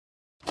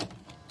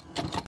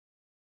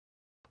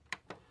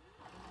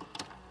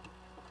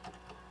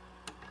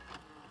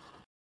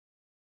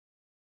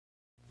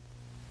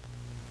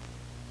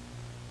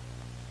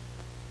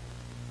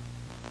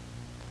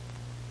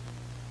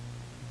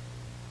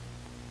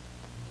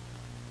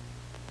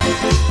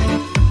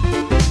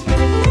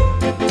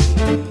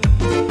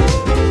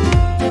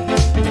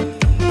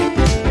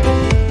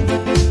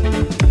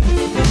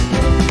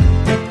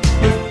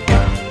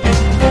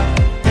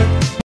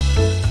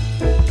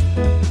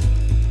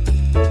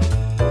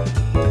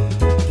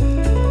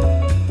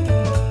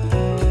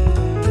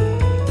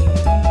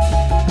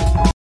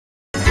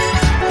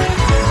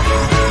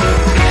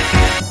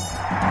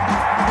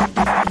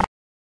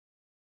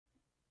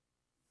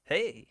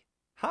Hey,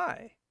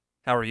 hi,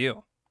 how are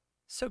you?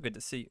 So good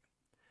to see you.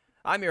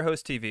 I'm your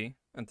host, TV,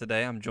 and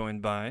today I'm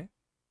joined by.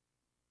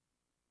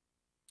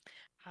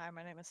 Hi,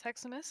 my name is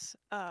Hexamis.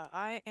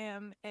 I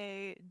am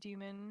a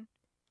demon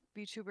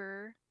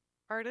VTuber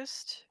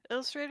artist,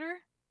 illustrator.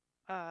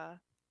 Uh,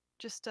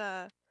 just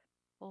a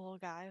little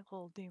guy, a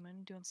little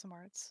demon doing some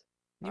arts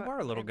You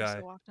are a little every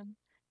guy. so often.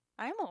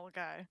 I am a little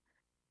guy.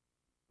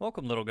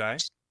 Welcome, little guy.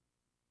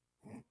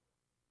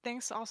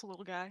 Thanks, also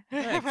little guy.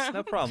 Thanks,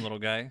 no problem, little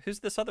guy.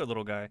 Who's this other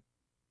little guy?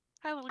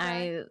 Hi, little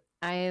guy.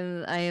 I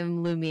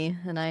am Lumi,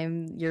 and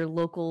I'm your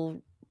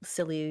local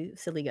silly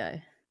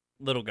guy.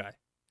 Little guy,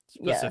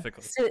 Yeah,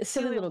 specifically.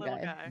 silly little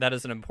guy. That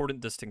is an important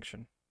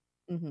distinction.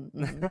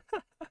 Mm-hmm.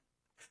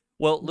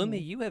 Well,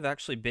 Lumi, you have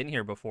actually been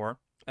here before,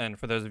 and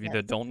for those of you Yes.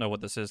 that don't know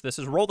what this is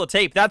Roll the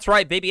Tape. That's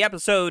right, baby,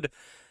 episode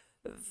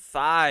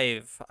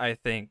 5, I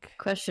think.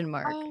 Question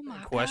mark. Oh my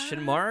Question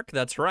God. mark?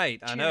 That's right,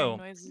 I Cheering know.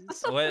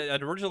 noises. Well,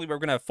 originally we were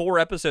going to have 4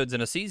 episodes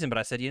in a season, but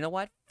I said, you know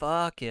what?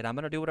 Fuck it. I'm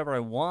going to do whatever I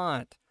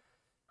want.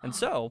 And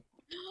so,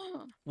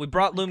 we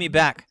brought my Lumi God.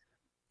 back.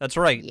 That's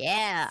right.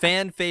 Yeah.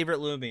 Fan favorite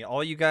Lumi.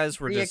 All you guys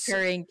were just...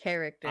 Reoccurring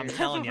character. I'm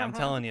telling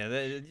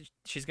you.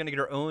 She's going to get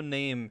her own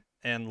name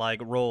and,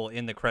 like, role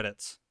in the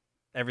credits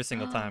every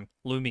single time.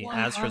 Lumi Wow.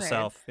 as Honored.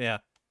 herself. Yeah.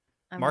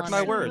 I'm Mark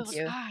my honored. words.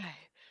 Thank you. Hi.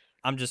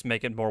 I'm just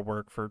making more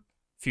work for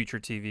future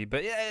TV,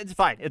 but yeah, it's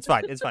fine. It's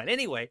fine. It's fine.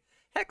 Anyway,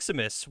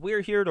 Hexamis,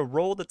 we're here to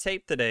roll the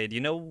tape today. Do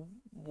you know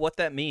what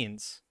that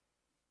means?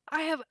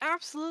 I have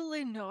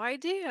absolutely no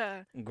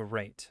idea.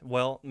 Great.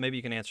 Well, maybe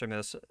you can answer me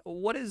this.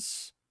 What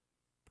is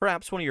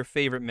perhaps one of your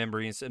favorite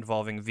memories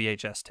involving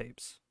VHS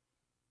tapes?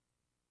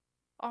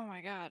 Oh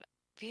my God.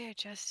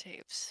 VHS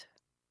tapes.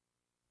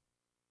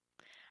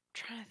 I'm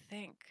trying to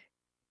think.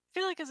 I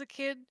feel like as a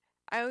kid,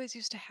 I always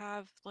used to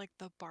have like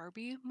the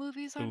Barbie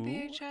movies on Ooh.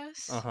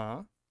 VHS.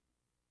 Uh-huh.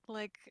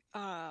 Like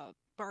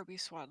Barbie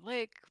Swan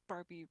Lake,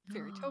 Barbie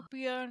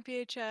Fairytopia on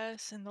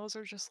VHS, and those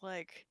are just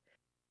like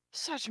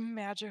such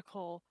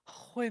magical,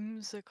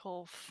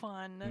 whimsical,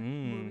 fun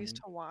movies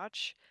to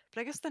watch.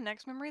 But I guess the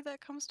next memory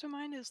that comes to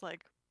mind is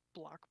like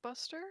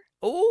Blockbuster,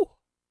 Oh,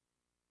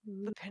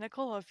 the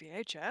pinnacle of you're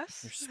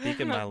VHS.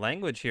 speaking my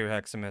language here,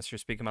 Hexamis. You're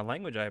speaking my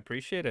language. I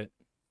appreciate it.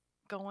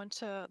 Going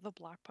to the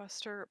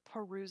Blockbuster,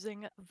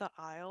 perusing the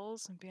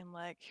aisles, and being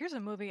like, here's a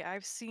movie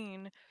I've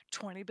seen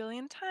 20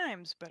 billion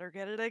times. Better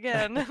get it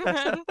again.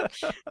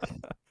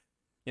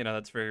 You know,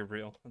 that's very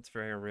real. That's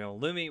very real.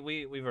 Lumi,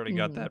 we've already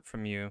got that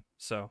from you.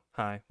 So,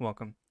 hi,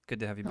 welcome. Good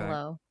to have you back.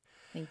 Hello.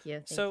 Thank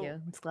you. Thank you.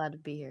 It's glad to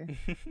be here.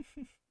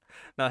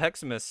 Now,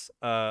 Hexamis,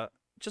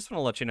 just want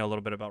to let you know a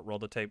little bit about Roll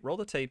the Tape. Roll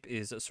the Tape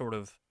is a sort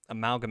of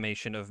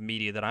amalgamation of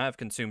media that I have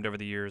consumed over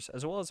the years,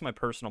 as well as my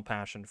personal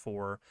passion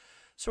for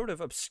sort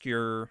of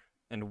obscure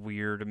and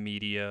weird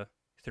media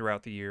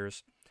throughout the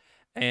years.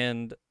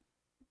 And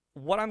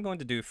what I'm going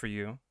to do for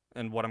you,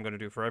 and what I'm going to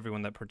do for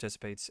everyone that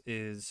participates,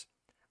 is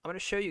I'm going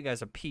to show you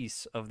guys a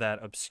piece of that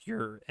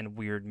obscure and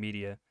weird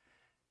media,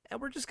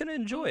 and we're just going to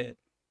enjoy it.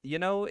 You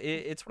know,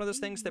 it's one of those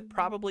things that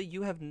probably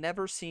you have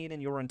never seen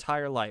in your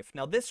entire life.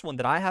 Now, this one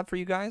that I have for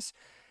you guys,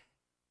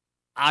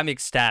 I'm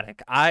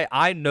ecstatic.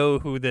 I know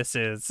who this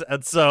is,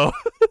 and so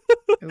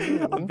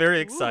I'm very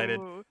excited.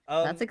 Ooh.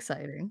 That's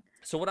exciting.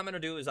 So what I'm going to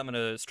do is I'm going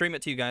to stream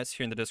it to you guys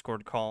here in the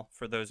Discord call.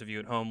 For those of you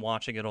at home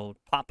watching, it'll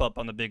pop up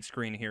on the big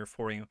screen here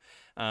for you.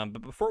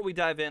 But before we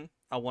dive in,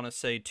 I want to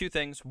say 2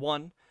 things.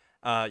 One,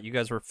 you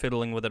guys were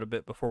fiddling with it a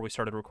bit before we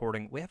started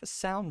recording. We have a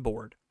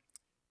soundboard.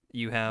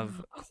 You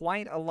have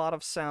quite a lot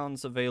of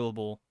sounds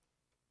available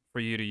for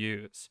you to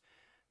use.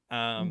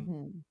 I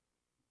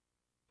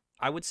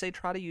would say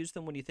try to use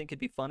them when you think it'd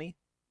be funny.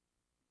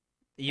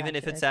 Even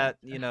if it's at,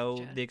 you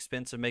know, the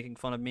expense of making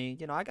fun of me.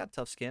 You know, I got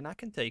tough skin. I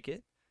can take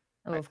it.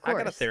 Oh, of course. I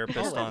got a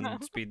therapist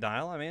on speed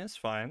dial. I mean, it's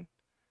fine.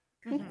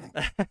 And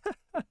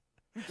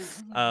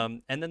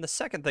then the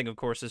second thing, of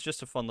course, is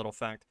just a fun little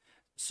fact.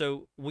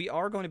 So we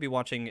are going to be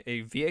watching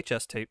a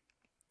VHS tape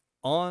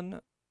on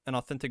an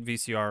authentic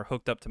VCR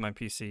hooked up to my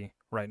PC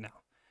right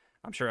now.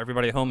 I'm sure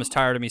everybody at home is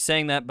tired of me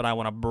saying that, but I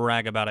want to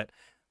brag about it.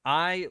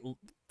 I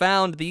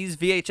found these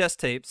VHS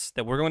tapes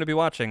that we're going to be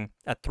watching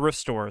at thrift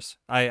stores.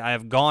 I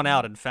have gone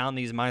out and found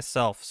these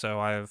myself, so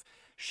I've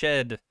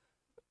shed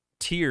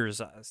tears.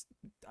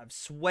 I've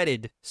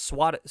sweated,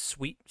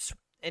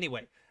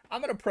 anyway,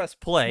 I'm going to press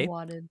play.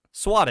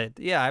 Swatted.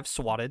 Yeah, I've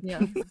swatted.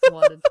 Yeah,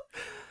 swatted.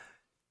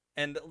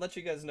 And let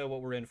you guys know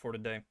what we're in for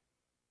today.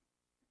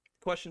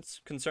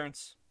 Questions?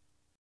 Concerns?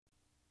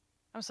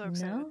 I'm so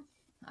excited. No?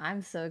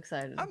 I'm so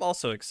excited. I'm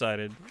also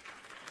excited.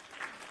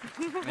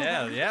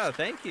 Yeah,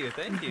 thank you,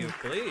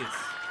 please.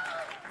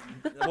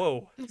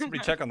 Whoa,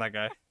 somebody check on that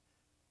guy.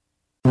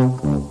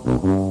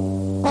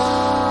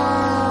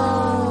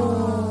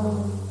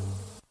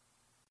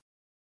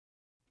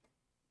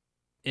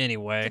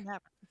 Anyway. Didn't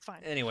happen. It's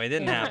fine. Anyway,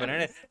 didn't happen.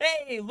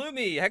 Hey,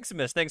 Lumi,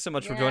 Hexamis, thanks so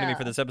much for joining me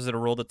for this episode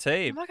of Roll the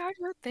Tape. Oh my God,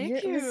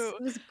 thank you.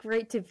 It was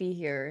great to be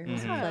here. It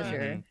was a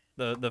pleasure.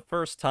 The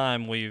first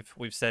time we've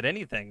said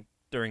anything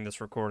during this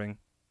recording.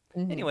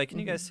 Anyway, can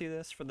you guys see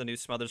this for the new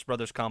Smothers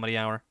Brothers Comedy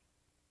Hour?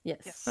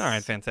 Yes. All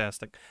right,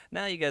 fantastic.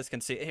 Now you guys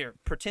can see it. Here,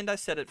 pretend I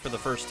said it for the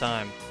first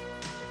time.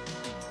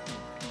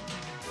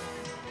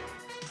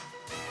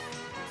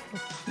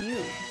 Cute.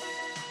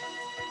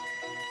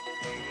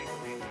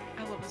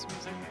 I love this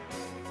music.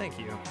 Thank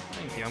you.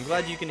 Thank you. I'm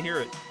glad you can hear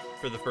it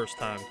for the first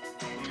time.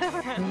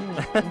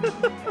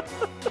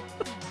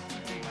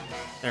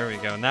 There we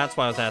go. And that's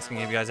why I was asking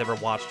if you guys ever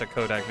watched a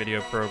Kodak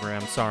video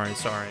program. Sorry.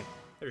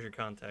 There's your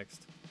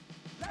context.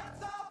 Oh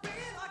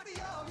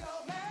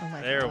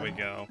my There God. we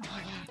go.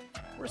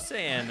 We're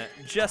saying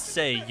Just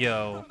Say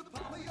Yo.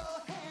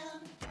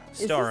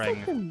 Starring.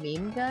 Is this like the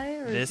meme guy?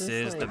 Or This is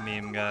is like... the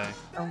meme guy.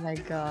 Oh my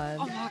God.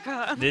 Oh my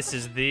god. This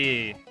is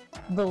the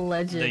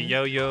The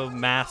yo-yo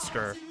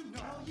master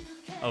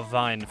of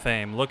Vine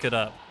fame. Look it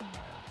up.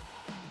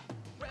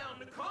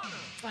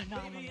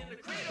 Phenomenal.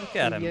 Look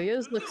at The him.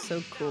 yo-yos look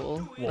so cool.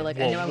 Whoa, But like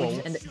I whoa, know I would whoa.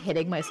 just end up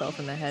hitting myself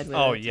in the head with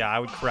Oh it. yeah, I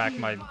would crack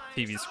my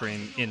TV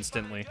screen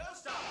instantly.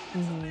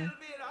 Mm-hmm.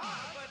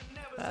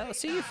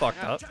 See, you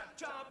fucked up.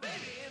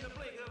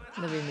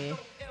 That'd be me.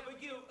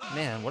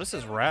 Man, what is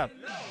this rap?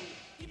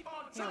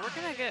 Yeah,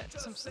 we're gonna get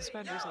some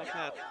suspenders like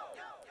that.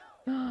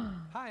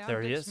 Hi, I'm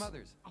There he Dick is.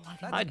 Smothers. Oh my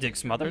That's Hi, the Dick picture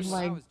Smothers.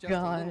 when I Oh my was just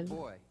a little God.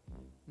 boy.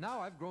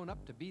 Now I've grown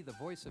up to be the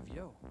voice of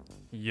Yo.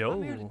 Yo.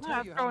 I'm here to tell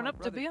I've you how grown my up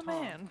to brother be a Tom,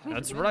 man.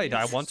 That's when right. he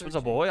I was once was a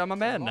searching boy. I'm a for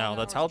man long now.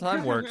 That's how hours time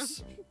of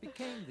works.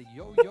 became the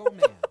Yo-Yo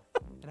Man,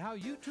 and how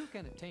you too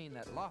can attain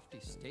that lofty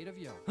state of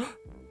Yo.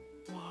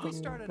 We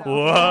started out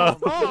Whoa.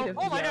 with a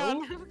Oh my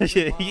god.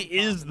 He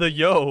is the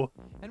yo.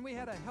 and we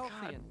had a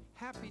healthy and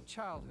happy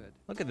childhood.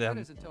 Look at That them.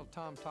 is until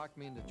Tom talked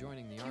me into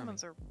joining the army.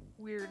 Humans are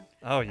weird.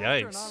 Oh, After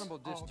an yikes.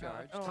 honorable Oh, God.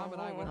 discharge, Tom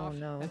and I went Oh, off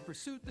no. and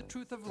pursued the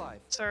truth of life,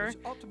 Sir? which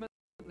ultimately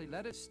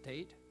led us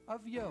state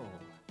of Yo.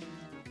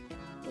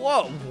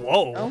 Whoa,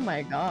 whoa. Oh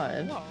my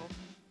God. Whoa.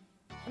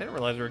 I didn't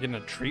realize we were getting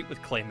a treat with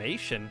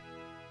claymation.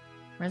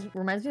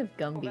 Reminds me of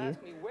Gumby.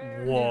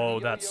 Whoa,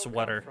 that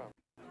sweater.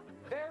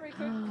 Very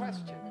good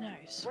question.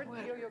 Nice. Where did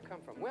the yo-yo come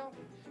from? Well,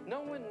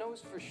 no one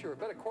knows for sure,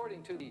 but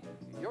according to the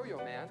yo-yo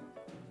man,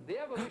 the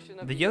evolution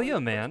of The the yo-yo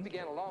first man?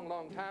 began a long,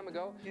 long time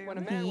ago when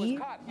a The man was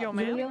caught yo-yo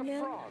upsetting man?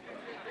 a frog.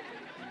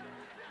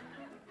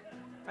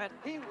 What?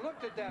 He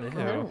looked at that Ew.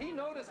 frog. He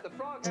noticed the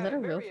frog Is had that a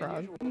real very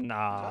frog?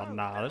 unusual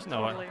Nah, there's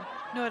no way. Totally.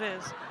 No, it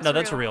is. No, It's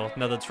that's real.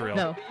 No, that's real.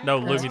 No, No,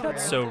 that's Lumi,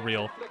 that's real. so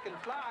real. flicking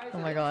flies Oh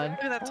and my God.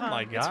 Look at that Oh tongue.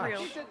 my It's gosh. real.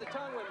 He said the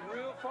tongue went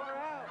real far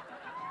out,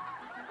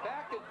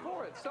 back and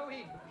forth. So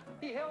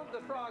he held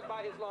the frog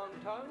by his long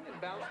tongue and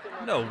bounced him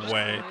up. No and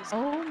way.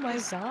 Oh my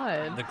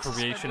God. The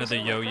creation of the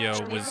yo-yo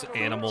was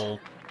animal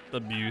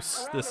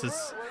abuse. This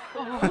is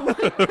Oh,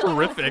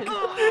 horrific.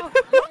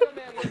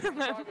 The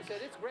frog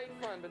said, "It's great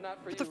fun, but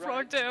not for Put the you, frog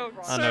right?" down.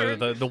 I know,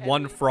 Sir. the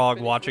one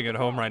frog watching at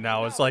home right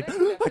now is like,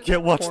 I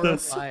can't watch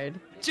this. Horrified.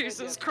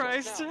 Jesus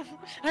Christ.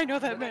 I know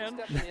that man. The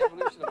next step in the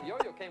evolution of the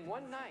yo-yo came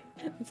one night.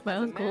 It's my The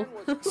uncle. man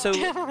was So,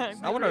 Yeah.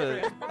 I want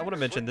to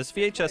mention this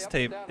VHS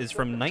tape is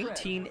from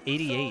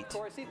 1988. So,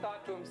 of course, he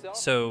thought to himself,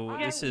 So,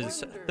 "I this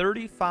is wonder,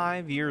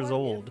 35 years what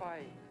old. if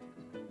I-"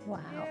 Wow.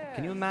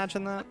 Can you Yes,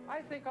 imagine that?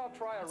 I think I'll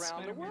try around the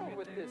Spider-Man world right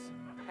with there. this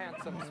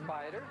handsome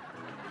spider.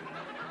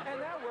 And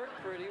that worked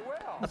pretty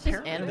well. This is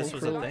animal This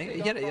was a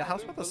cruelty. thing. Yeah, I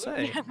was about to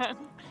say.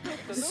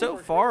 The So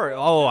lure far, worked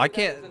oh, well, I but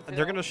that can't. was They're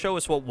until- gonna show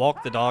us what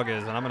Walk the Dog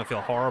is, and I'm gonna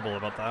feel horrible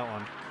about that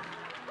one.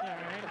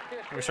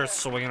 Alright. We start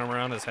swinging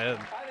around his head.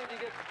 I think you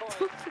get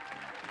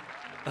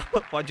the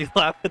point. Why'd you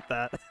laugh at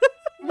that?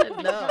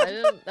 No, I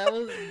didn't. That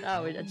was.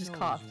 Oh, I just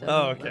coughed.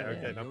 Oh, That was-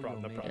 okay, no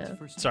problem, no problem.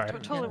 Yeah. Sorry.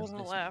 It totally wasn't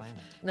a laugh.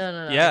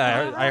 No.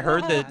 Yeah, I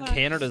heard that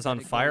Canada's on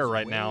fire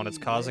right now, and it's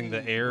causing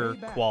the air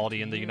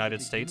quality in the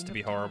United States to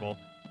be horrible.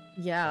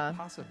 Yeah.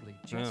 Possibly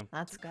Yeah. just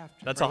That's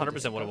after That's the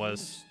 100% what it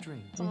was.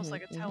 string. It's almost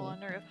like a Mhm, tell mhm.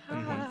 on Earth.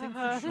 And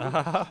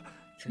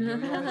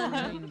yo-yo has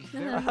remained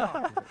very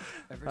popular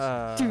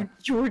ever since. Dude,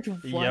 George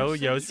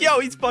Yo-yos. Yo,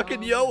 he's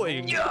fucking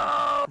yoing.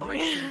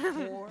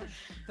 Before,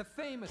 the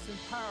famous and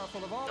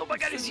powerful of all Oh my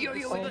god, he's pursued the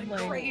yo-yoing same my- like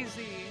goal.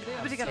 crazy.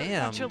 But he got a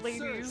Damn. bunch of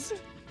ladies.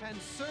 Searched and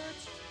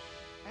searched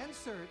and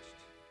searched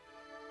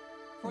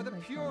for the Oh my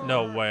pure God.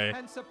 No way.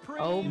 and supreme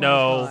Oh my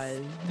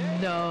No.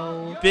 God.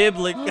 No.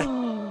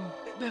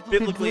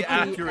 Biblically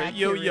accurate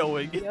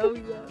yo-yoing. Yo-yo.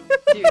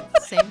 Dude,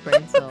 same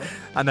brain cell.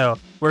 I know.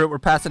 We're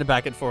passing it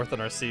back and forth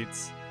in our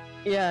seats.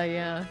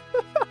 Yeah.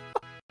 Can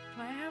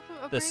I have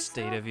a The brain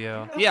state cell? of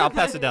yo. Yeah, I'll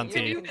pass it down to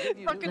Can you.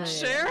 you fucking Yeah.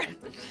 share?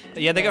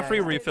 Yeah, they got free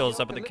Yeah. refills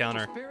up at the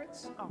counter.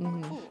 Spirits? Oh,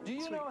 Mhm. cool. Do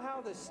you Sweet. know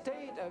how the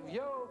state of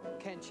yo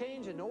can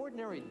change an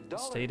ordinary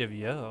dollar State of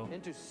yo.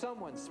 into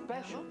someone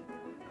special?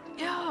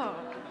 Yeah.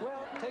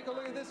 Well, take a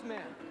look at this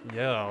man.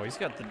 Yo, he's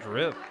got the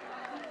drip.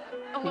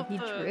 I love He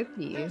the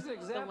trippy. Here's an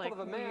example like, of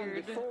a man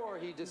weird before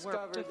he warped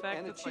discovered effect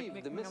and that's like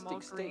achieved the making them all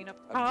mystic green state up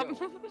of top.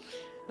 yo.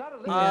 Not a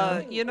living Yeah.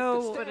 thing You could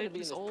know- stand But to it be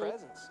in is his old.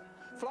 presence.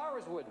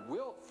 Flowers would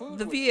wilt, food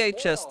The would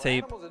VHS spoil,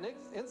 tape, animals and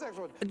insects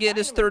would again, find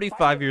is him and 35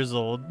 fight years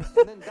old. him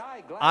and then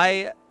die gladly.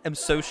 I am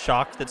so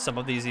shocked that some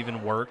of these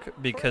even work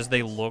because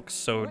they look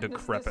so Witness this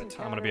decrepit. I'm gonna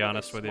encounter be with a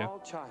honest with you. small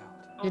child.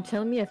 You're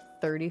telling me a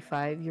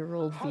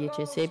 35-year-old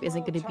VHS tape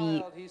isn't going to be Hello,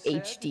 small child, he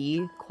said.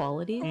 HD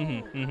quality?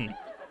 Mm-hmm.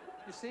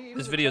 You see, even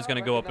This the video is crowd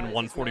going to go up in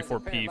recognizes this man's a 144p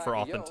for fan like yo.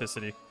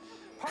 authenticity.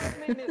 Pardon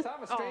me, miss,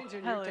 I'm a stranger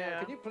in your hell town. yeah.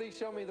 Can you please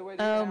show me the way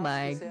to Oh your house?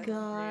 my He said.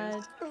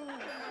 god.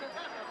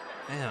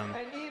 Damn.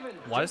 And even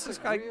Why does this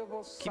guy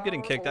disagreeable, keep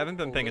getting sour kicked? I haven't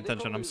been old paying political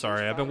attention. I'm losers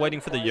sorry. I've been found waiting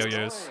it for the quite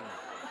yo-yos. annoying.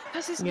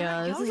 This is Yeah,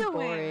 not this is yo-yoing.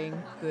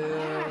 boring. Boo.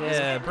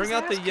 Yeah, bring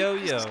out the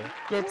yo-yo.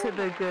 Get to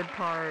the good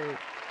part.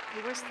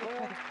 Hey, where's the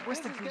Well, where's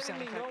the this blue is sound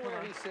getting me effect? nowhere,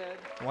 Hold he on. said.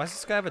 Why does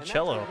this guy have a And that's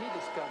cello? what he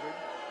discovered.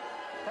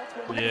 That's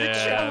when he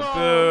Yeah,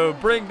 cello. boo.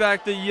 Bring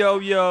back the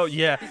yo-yo.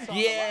 Yeah, He saw the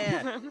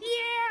yeah. light.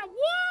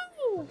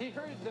 He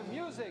heard the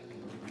music.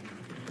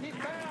 He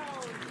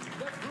found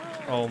the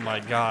groove. Oh my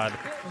god.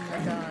 Oh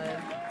my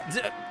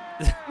god.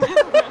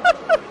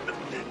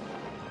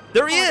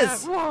 There he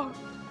is! Whoa.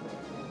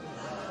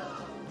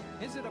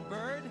 Is it a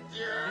bird? Is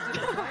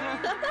it a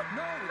plane?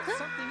 No, it's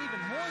something even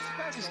more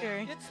special.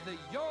 scary. It's the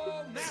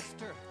Yo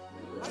Master.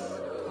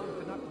 Tom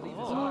could not believe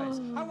his eyes.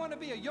 I want to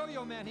be a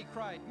yo-yo man, he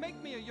cried.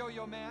 Make me a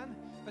yo-yo man.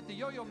 But the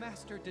yo-yo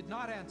master did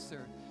not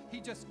answer.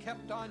 He just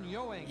kept on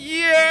yoing.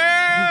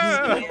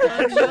 Yeah!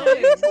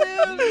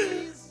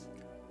 Please.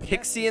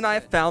 Pixie and I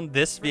found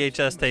this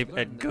VHS tape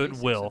at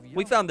Goodwill.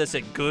 We found this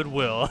at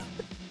Goodwill.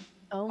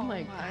 Oh my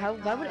my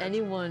god. Why would God.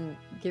 anyone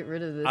get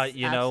rid of this?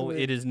 You know, absolute-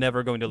 it is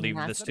never going to leave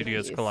the masterpiece.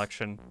 studio's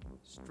collection.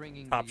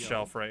 Stringing Top the yo,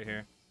 shelf right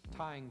here.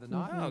 tying the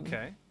knot,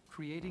 Okay.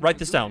 creating Write a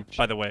this down, bridge,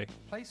 by the way.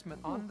 placement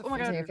on the Oh my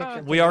god. Take a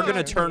picture. We are going to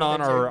Picture. turn on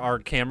Picture. our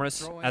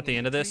cameras at the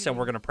end of this, and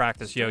we're going to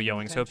practice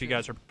yo-yoing. So if you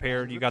guys are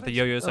prepared, you got the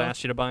yo-yos I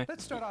asked you to buy?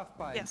 Let's start off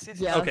by Yes, yes,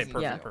 Yeah. Okay,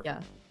 Yeah. perfect. Yeah.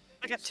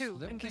 I got two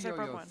slip in the case I broke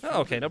yo-yo one. through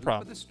Oh, okay, the no loop of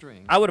problem. the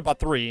string. I would have bought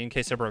 3 in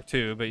case I broke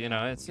 2, but you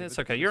know, it's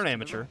okay. You're an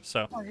amateur,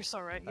 so. Oh, you're so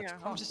right. That's Yeah,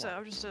 I'm just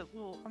a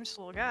clockwise.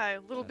 little guy,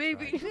 little That's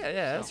baby. right.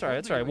 Yeah, that's all right.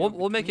 That's Hold all right. the We'll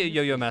yo-yo make a between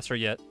your yo-yo feet master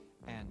yet.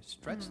 and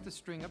stretch the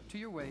string up to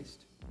your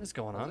waist. What's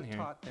going Hold on it here?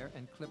 taut there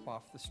and clip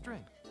off the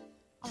string.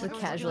 Oh, Look that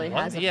was casually good.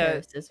 What? has a Yeah. pair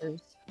of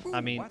scissors. Ooh,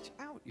 I mean- watch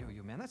out,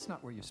 yo-yo man. That's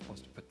not where you're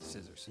supposed to put the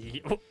scissors.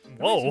 Ye- The reason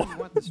Whoa. you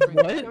want the string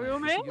What? tight Yo-yo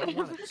is man? you don't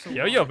want it so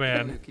Yo-yo long that the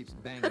man. yo-yo keeps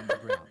banging the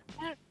ground.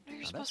 No, you're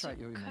Now, supposed that's right,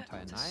 to yo-yo man. cut Tie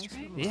a the nice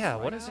string. little Yeah,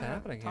 knot what right is around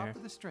happening the top here?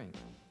 of the string.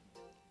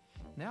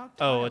 Now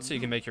Oh, tie let's so you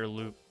can make your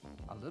loop.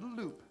 a little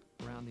loop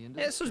around the end of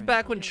Yeah, the this was string.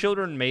 back when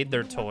children made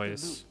their You don't want the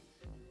toys.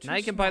 loop Now too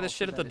you can buy this small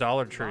shit so at the that it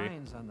Dollar Tree.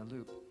 binds on the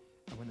loop,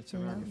 and when it's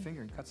around your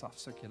finger and cuts off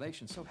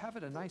circulation. So have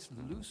it a nice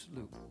loose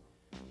loop,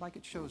 like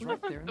it shows right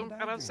there in the Don't cut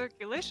diagram. off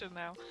circulation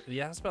now.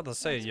 Yeah, I was about to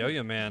say,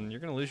 yo-yo man, you're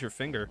gonna lose your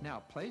finger. Now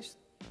place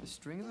the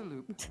string of the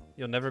loop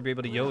You'll never be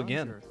able to yo around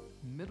again. your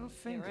middle Yeah,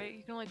 finger, right.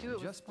 You can only do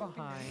it just with one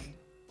finger. behind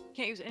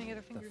Can't use any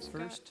other the fingers. you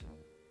got. first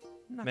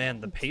knuckle.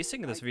 Man, the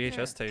pacing of this Right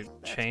VHS there. tape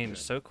That's changed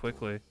good. so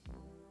quickly.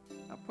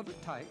 Now pull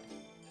it tight,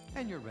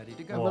 and you're ready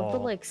to I go. love the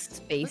Oh. like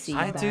spacey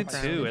I do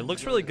background. too. It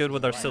looks really good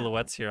with our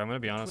silhouettes here. I'm gonna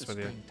be Put honest a with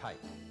you. string tight.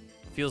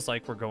 Feels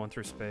like we're going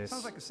through space.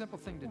 Sounds like a simple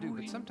thing to do,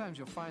 but sometimes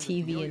you'll find that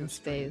TV the yo-yo in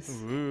string space.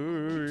 keeps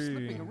Ooh.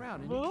 slipping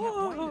around, and you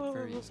can't wind it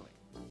very easily.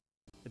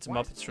 It's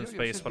Why is Muppets the from yo-yo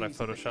Space, should but be I easy,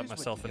 but photoshopped here's what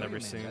myself the in every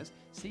yo-yo man scene. does.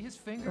 See his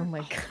finger? Oh my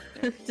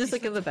There, god. Just he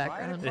like in the slips right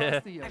background. across Yeah.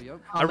 the yo-yo,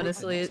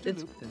 Ominously, cuts the it's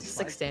loop, then just, slides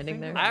like, the standing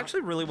finger there. I out.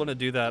 actually really want to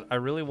do that. I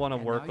really want to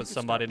And work now with you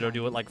can somebody start to do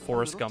it winding like a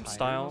Forrest little Gump tighter, a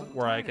style, little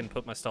where I tighter. can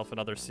put myself in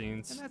other And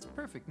scenes. that's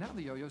perfect. Now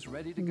the yo-yo's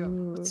ready to go.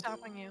 Ooh. What's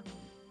stopping you?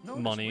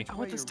 Notice Money. which I way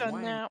want this you're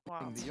done now.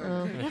 winding Wow. the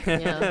Oh, yo-yo.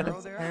 yeah, Throw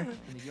that's there, fair.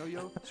 and the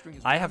yo-yo string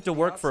is I have wound to to the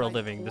work for a outside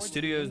living. The towards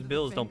studio's end of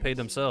bills the don't pay finger.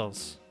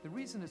 themselves. The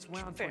reason it's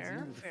wound towards the Fair,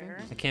 end of the fair. finger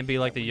I can't be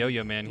like the that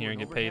yo-yo when man you here do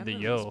and an get paid the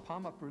overhand release, yo.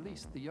 palm up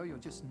release, the yo-yo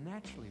just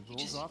naturally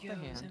rolls just off the yos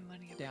hand and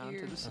money down to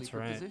the appears. sleeper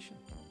right. position.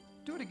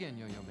 Do it again,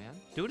 yo-yo man.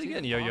 Do it See, the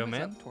again, yo-yo palm is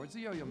man. up towards the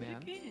yo-yo man.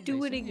 again.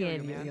 Do it facing the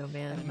again, yo-yo and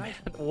man. a nice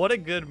What a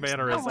good Oh,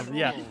 mannerism.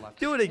 Yeah, roll up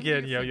do it into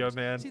again, your yo-yo fingers.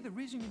 man. See, the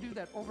reason you do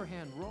that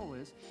overhand roll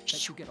is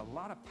that you get a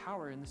lot of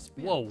power in the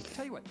spin. Whoa.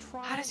 Tell you what,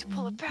 try How does he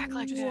pull it back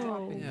like just that?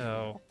 dropping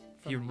Yo,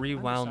 from he the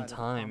rewound underside of the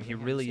time. palm of He the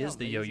hand. really See is how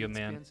the lazy yo-yo it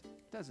man. spins?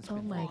 Doesn't Oh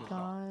spin my very well.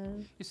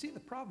 god. You see, the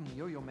problem the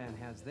yo-yo man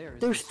has there is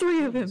There's that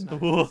 3 of spin is him.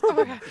 not Whoa. Oh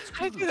my god. It's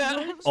I too do that.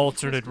 loose. So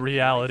Alternate twist it right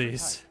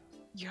realities.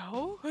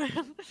 Yo.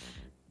 tight.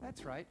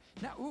 That's right.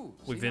 Now, ooh.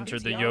 We've see, now entered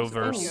it's the the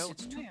yo-verse. opposite.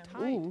 It's too Man.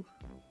 tight. Ooh.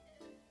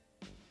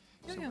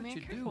 So Yo-yo what man, you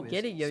do careful. is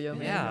Get it, yo-yo spin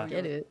man, the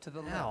yo-yo get it. to the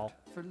Ow. left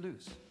for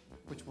loose,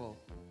 which will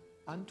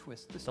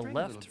untwist the The string a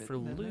left little bit, for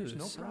and then there's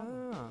loose. no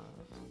problem. Ah.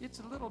 It's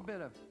a little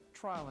bit of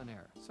trial and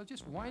error. So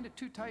just wind it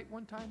too tight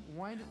one time,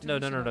 wind it too No,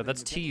 loose no, no, another, no. and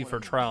That's you get T what for I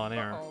mean. trial and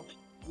error. Uh-oh.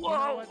 You know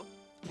Whoa. what?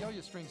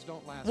 Yo-yo strings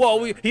don't last Whoa,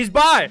 forever. he's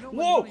by. No one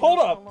Whoa, really hold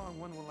knows how up. long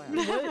one will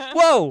last.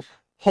 Whoa,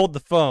 hold the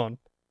phone.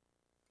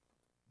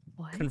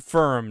 What?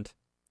 Confirmed.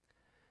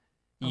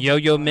 Oh my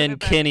Yo-Yo God. Men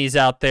Kenny's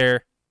out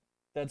there.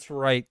 That's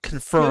right.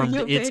 Confirmed.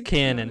 Yo-Yo It's Men Now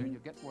canon. then you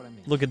get what I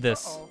mean. Look at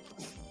this. Uh-oh.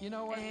 You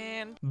know what?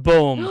 And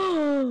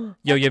Boom.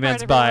 Yo-Yo Pride,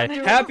 Man's by.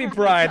 everyone. Happy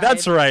Pride.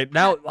 That's Pride. right.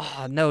 Now,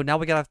 oh, no. Now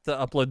we gotta have to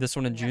upload this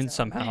one in June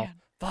somehow. man.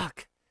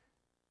 Fuck.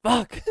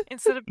 Fuck.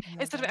 instead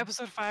of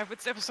episode 5,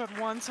 it's episode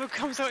 1, so it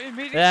comes out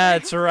immediately.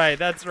 That's right.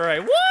 That's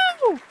right.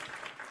 Woo!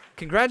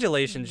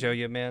 Congratulations,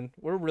 Yo-Yo Man.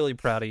 We're really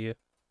proud of you.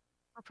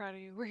 We're proud of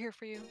you. We're here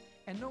for you.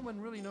 And no one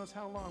really knows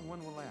how long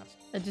one will last.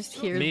 I just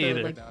So hear Me the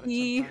either. like, About it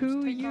see sometimes.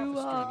 who Take off you the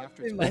string are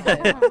after it's in my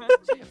been head.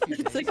 See a few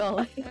It's like days, all.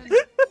 and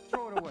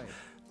throw it away.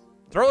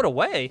 Throw it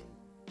away?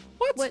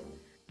 What? What?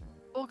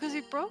 Well, because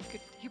he broke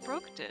it. He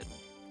broke it.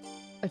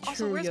 A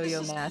Also, true where's the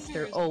yo-yo master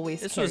suspenders?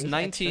 always This was carries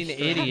extra strength.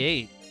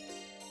 1988.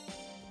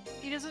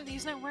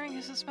 He's not wearing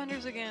his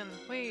suspenders again.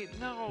 Wait,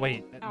 no.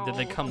 Wait, did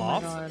they No. come Oh my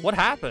off? God. What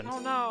happened? Oh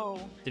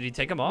no. Did he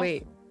take them off?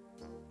 Wait,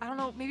 I don't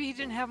know. Maybe he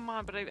didn't have them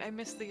on, but I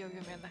missed the yo-yo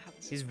man that had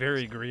the He's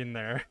very green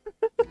there.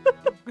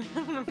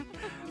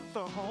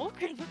 the Hulk.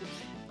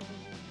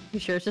 you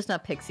sure it's just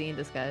not Pixie in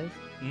disguise?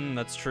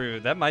 That's true.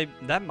 That might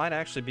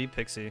actually be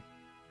Pixie.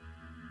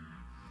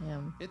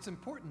 Yeah. It's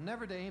important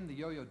never to aim the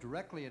yo-yo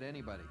directly at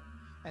anybody.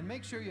 And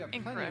make sure you have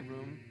plenty Incorrect. of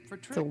room for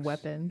tricks. It's a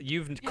weapon.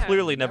 You've Yeah.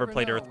 clearly You never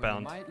played know when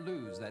Earthbound. You might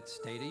lose that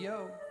state of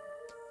yo.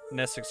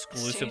 Ness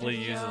exclusively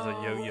State of uses a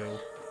yo. yo-yo.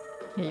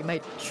 Yeah, you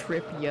might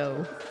trip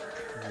yo.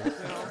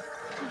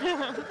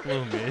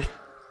 Lumi.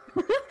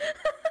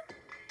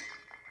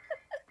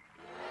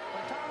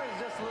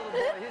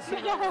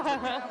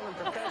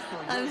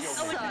 I'm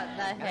sorry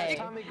that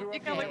hey. You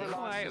got like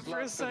quiet for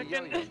a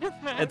second.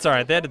 It's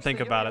alright, they had to think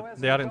about it.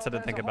 The audience had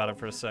to think about it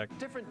for a sec.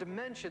 Different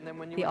dimension than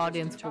when you The were just a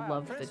audience will child.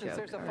 love For the instance,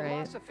 joke, there's a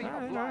alright? philosophy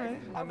of life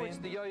of which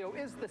the yo-yo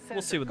is the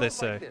We'll see center. what they It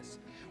goes like say. this.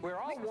 We're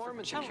all warm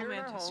and Cello secure in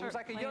man our to homes start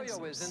like a playing yo-yo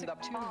some is in sick the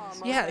palm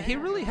tunes. of Yeah, the he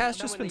hand. really has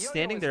And just then when been the yo-yo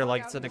standing is there hung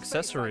like out it's in an the space like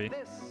accessory.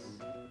 this.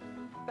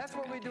 That's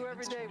what we do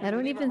every day when I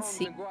we don't leave our even homes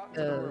see and go out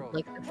into the world.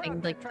 like the We're thing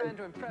out there like trying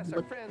to impress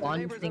our the friends and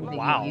wand neighbors thing and that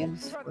Wow. you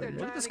use We're out for there it.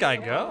 Look at trying this to guy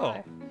get go.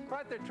 along. We're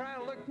out there trying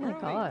to look Oh my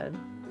groovy. god.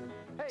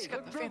 Hey, He's got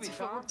look the fancy groovy,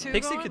 Tom. footwork too.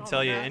 Pixie going could on.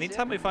 tell you,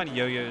 anytime we find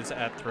yo-yos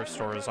at thrift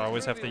stores, I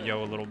always have to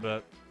yo a little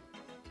bit.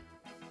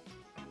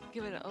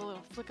 Give it a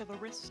little flick of the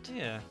wrist.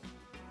 Yeah.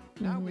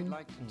 Now we'd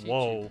like to teach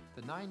Whoa. you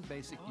the 9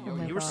 basic Oh yo-yo.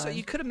 my You were so God.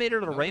 you could have made it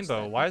a Notice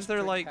rainbow. that Why each is there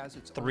trick like has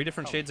its 3 own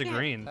different color. shades of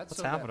green? That's What's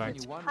so that when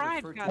happening? you want to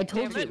Pride, refer to God I told damn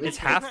you it. it was It's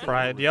half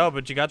pride, yo,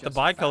 but you got the Just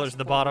bicolors fast at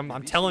the forward bottom. the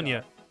I'm telling you.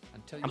 VCR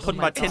until you I'm see putting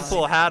my my God.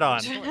 tinfoil hat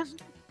on. choice.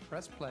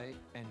 Press play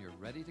and you're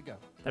ready to go.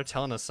 They're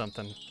telling us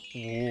something.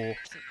 Whoa.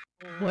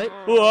 What?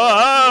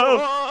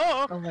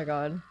 Whoa! Oh my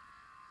god.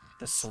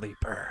 The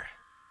sleeper.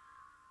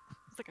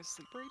 It's like a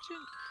sleeper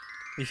agent.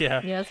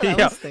 Yeah. Yeah, that's what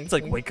I was It's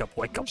like thinking. wake up,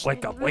 wake up,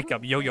 wake up, wake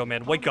up, yo-yo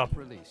man, wake up.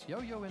 Release.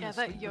 Yo-yo in Yeah, the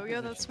that sleeper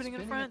yo-yo that's position, spinning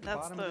in at front.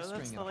 That's bottom the of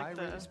that's string the at high like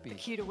rate of the speed.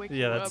 key to wake Yeah,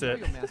 you that's up. it.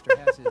 Yo-yo master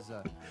has his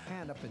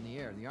hand up in the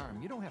air. The arm.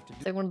 You don't have to do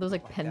It's like one of those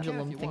like that. pendulum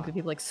If you things want. where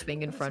people like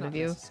swing in But it's front not of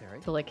you necessary.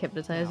 to like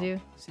hypnotize Now,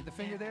 you. See the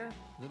finger there?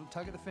 Little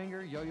tug of the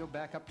finger, yo-yo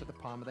back up to the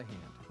palm of the hand.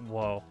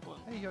 Whoa.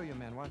 Hey, yo-yo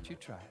man, why don't you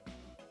try it?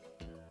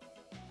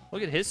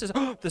 Look at his.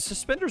 The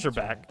suspenders are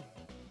back.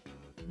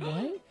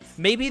 What?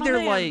 Maybe they're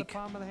man. The like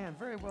palm of the hand.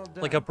 Very well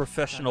done. a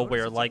professional Now wear.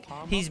 notice it's a Like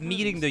palm he's up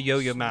meeting release. the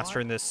yo-yo Smart- master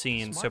in this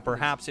scene, so smart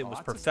perhaps release. it was Lots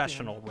of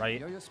professional, spin. right?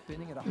 Yo-yo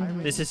spinning at a high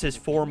rate This of is his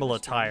speed. formal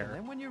Fingers down, attire. and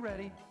then when you're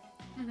ready,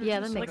 Yeah,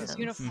 that just makes his sense.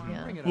 uniform.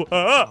 Yeah. bring it up to the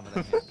palm of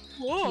the hand.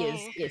 Whoa.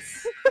 He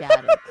is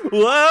ecstatic.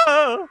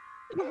 Whoa!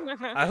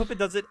 I hope it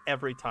does it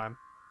every time.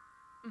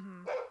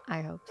 Mhm.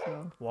 I hope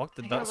so. Walk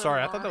the I got a dog. little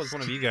Sorry, I thought that was lost.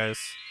 one of you guys.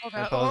 Okay.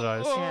 I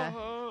apologize. Yeah.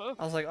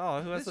 I was like,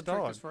 oh, who has This the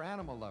trick dog? is for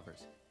animal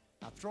lovers.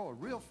 Now throw a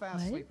real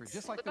fast What? sleeper,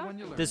 just like the one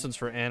you learned. This one's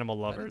for animal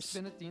Let it lovers.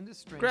 spin at the end of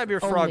string Grab your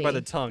for frog by Only.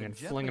 the tongue then and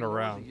gently fling it lower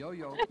around. The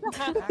yo-yo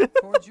back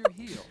towards your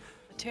heel.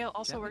 The tail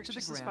also Gently works to the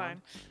just as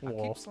ground. fine. Now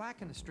Whoa. keep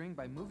slacking the string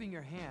by moving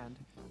your hand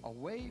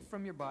away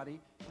from your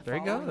body. There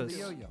he following goes. The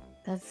yo-yo.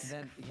 That's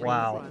Then crazy.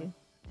 Wow. run,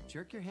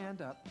 jerk your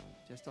hand up,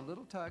 just a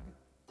little tug.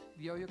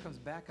 The yo-yo comes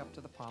back up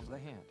to the palm of the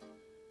hand.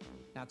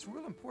 Now it's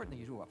real important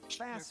that you do a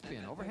fast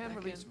spin, overhand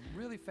back release,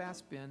 really fast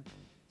spin.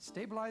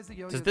 Stabilize the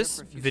yo-yo. Does there this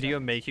for a few video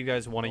seconds. make you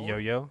guys want a Lower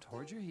yo-yo?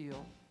 Towards your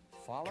heel.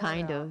 Follow it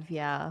Kind out. of,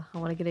 yeah. I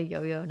want to get a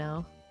yo-yo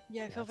now.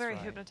 Yeah, I feel That's very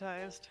right.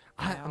 hypnotized.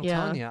 I'm Yeah.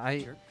 telling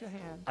you, Jerk the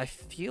hand. I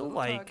feel Little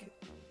like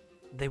tug.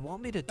 they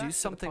want me to Back do to the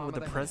something palm with of the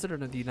the hand.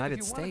 president of the United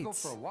If you want to go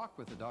States. for a walk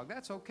with the dog,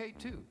 that's okay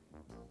too.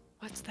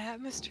 What's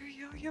that, Mr.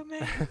 Yo-Yo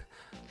Man?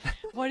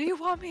 What do you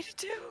want me to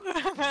do?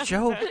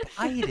 Joe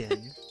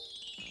Biden.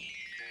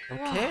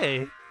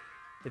 Okay.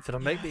 If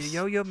it'll make me a Yes.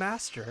 yo-yo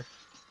master.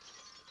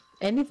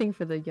 Anything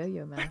for the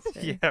yo-yo master.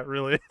 Yeah,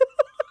 really.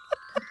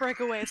 Break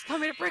away. It's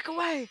telling me to break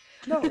away.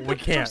 No, we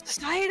can't.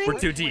 Society. We're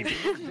too deep.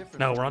 Different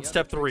No, from we're on the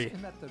step other tricks 3.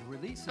 in that the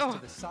release is Oh. to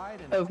the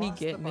side and Oh, he across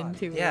the getting body.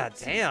 into Yeah,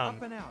 it. damn.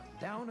 Up and out,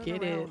 down and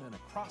Get around it. and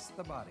across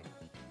the body.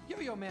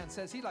 Yo-Yo Man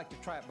says he'd like to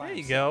try it by There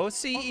you himself. go.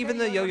 See, Okay, even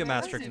the yo-yo Man,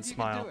 master let's see can if you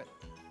smile. do it.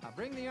 Now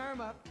bring the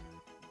arm up,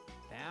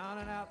 down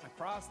and out and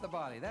across the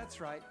body. That's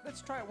right.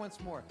 Let's try it once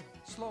more.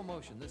 Slow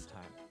motion this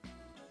time.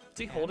 Is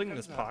he Hand holding in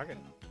his comes up. pocket?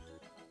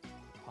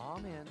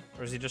 Palm in.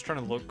 Or is he just trying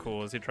to look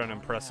cool? Is he trying to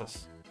impress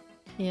us?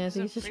 Yeah, I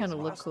think he's just trying to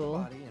look Across the cool.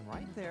 body and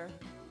right there.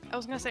 I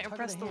was gonna say Tug of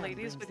impress the the hand ladies,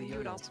 brings but the you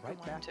would yo-yo also right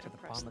want back to to the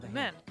impress palm of the the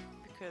men. hand.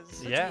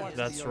 Because Yeah, is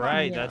that's the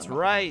right. yo-yo. That's Yeah.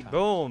 right.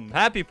 Boom.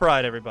 Happy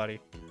Pride, everybody.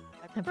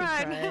 Happy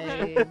Pride.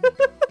 Pride.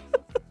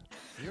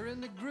 You're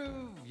in the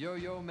groove,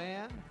 Yo-Yo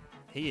Man.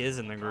 He is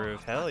in the groove.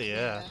 Oh, Hell fuck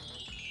yeah.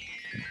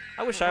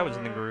 I wish I was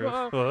in the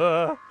groove.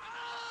 Whoa.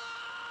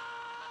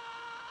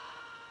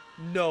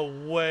 No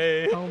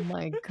way. Oh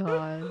my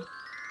god.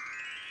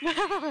 Over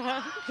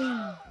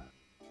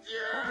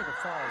the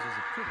Falls is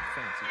a pretty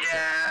fancy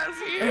Yes. Oh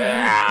my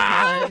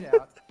god. Right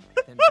out,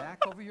 Then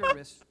back over your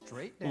wrist,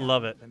 straight down.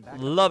 Love it. Then back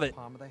Love up to it. the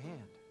palm of the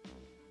hand.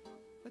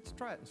 Let's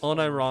try it in slow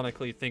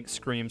Unironically, think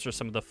screams are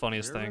some of the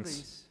funniest motion. things.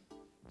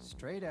 Release,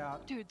 straight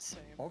out, Dude,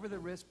 same. over the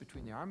wrist,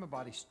 between the arm and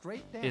body,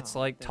 straight down. It's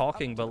like then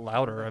talking up but to the palm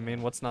louder. of I the mean,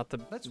 hand. what's not to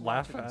Let's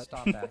watch laugh it in at?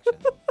 stop action.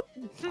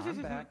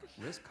 Arm back,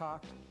 wrist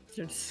cocked.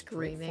 Start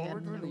screaming out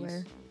of forward nowhere.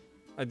 release.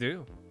 I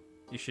do.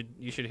 You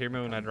should hear me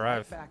when I Come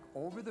drive. Right back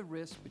over the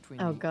wrist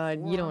between Oh the god,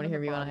 you don't forearm want to and hear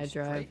the me when body, I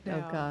drive. straight Oh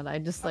down, god, I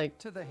just up like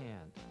to the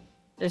hand.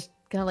 just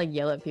kind of like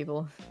yell at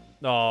people.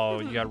 Oh,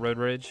 you got road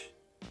rage?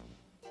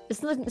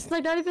 It's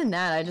like not even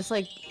that. I just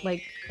like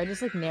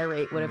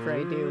narrate whatever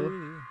I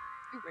do.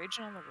 You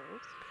raging on the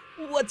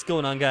road? What's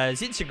going on,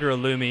 guys? It's your girl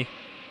Lumi.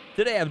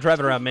 Today I'm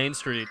driving around Main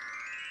Street.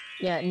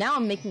 Yeah, now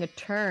I'm making a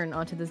turn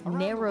onto this Around the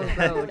narrow world.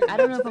 road. I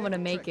don't know if I'm gonna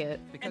make it.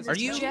 Because And Are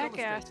you- this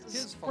jackass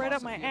is right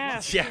up my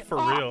ass. Yeah, for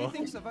Oh, real. He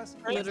thinks of us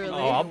Literally.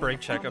 Oh, I'll brake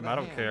check him. I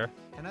don't care.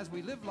 And as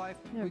we live life,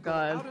 Oh, we go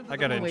God. out into I the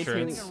got world,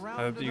 insurance. swinging I around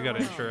hope you and got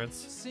around, insurance.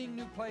 Seeing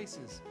new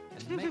places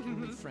and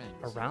making new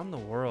friends. Around the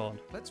world.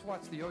 Let's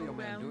watch the Yo-Yo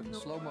Man do it in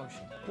slow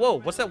motion. Whoa,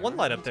 what's that one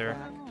light up there?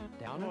 Back,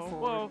 down and Whoa,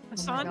 forward. whoa, the Oh my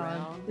sun? god,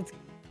 Around. it's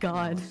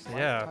God. Slight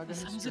Yeah. tug on the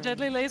Sun's a string,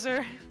 deadly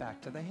laser.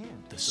 Back to the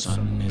hand. The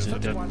sun is a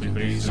Let's watch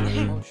deadly it in slow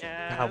laser. motion.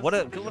 Yeah. God, what a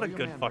Yo-Yo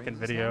good Man fucking brings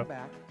his video. hand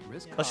back,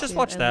 wrist Let's just Dude,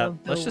 watch I that. love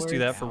Let's just do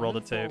that billboards. for Roll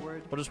the Tape.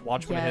 We'll just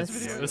watch one of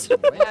his Yes.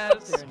 videos.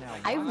 Yes.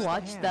 I've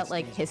watched that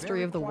like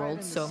history of the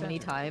world so many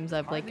times.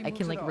 I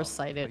can like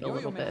recite it a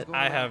little bit.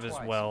 I have as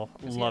well.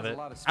 Love it.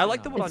 I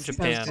like the one on It's so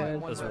Japan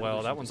good. as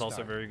well. That one's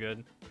also very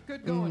good.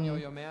 Good going, Mhm.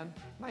 Yo-Yo Man.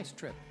 Nice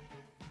trip.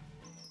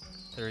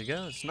 There he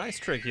goes. Nice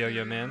trick,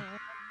 Yo-Yo Man.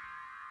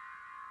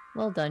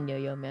 Well done,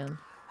 Yo-Yo Man.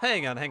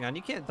 Hang on.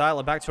 You can't dial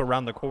it back to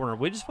around the corner.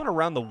 We just went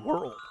around the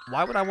world.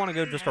 Why would I want to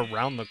go just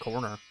around the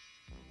corner?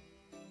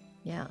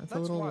 Yeah, it's a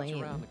Let's little watch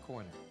lame. around the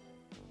corner.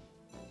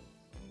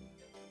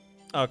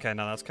 Okay,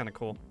 no, that's kind of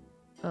cool.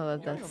 Oh, Yo-Yo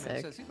that's Man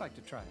sick. says he'd like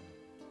to try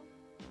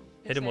it.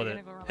 Hit him So with you're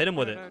it. gonna go around Hit him the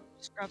with corner it. to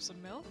just grab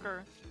some milk,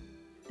 or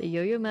The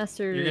Yo-Yo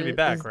Master. You're gonna be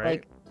back, is, right?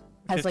 Like,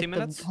 has 15 like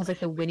minutes? has like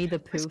the Winnie the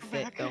Pooh Let's go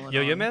fit back. going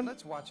Yo-Yo on. Man?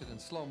 Let's watch it in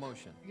slow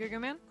motion. you go,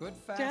 man? Good,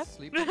 fast, Jeff?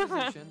 sleeping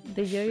position.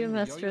 The Yo-Yo Swing the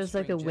Master is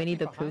like string a Winnie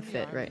gently the Pooh behind the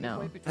fit arm, right now.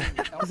 midway between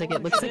the It's like elbow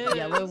it looks and like the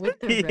yellow with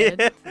the Yeah.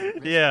 red.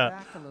 Wrist Yeah.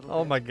 back a little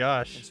Oh bit my And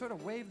gosh. sort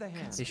of wave the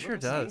hand. He sure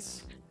Little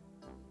does.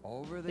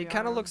 Over the He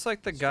kind of arm, looks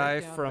like the straight guy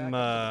down, from back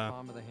up to the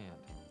palm of the hand.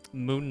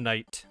 Moon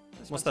Knight. This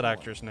What's one's that slower.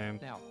 actor's name?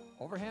 Now,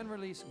 overhand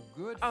release,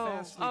 good, Oh,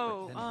 fast sleeper,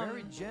 oh, then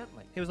very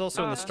gently. He was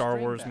also in the Uh, Star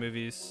String Wars back.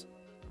 movies.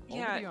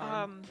 Over the Yeah,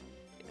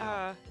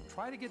 arm.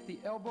 Try to get the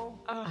elbow.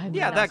 I'm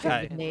Yeah, not that good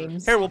guy. with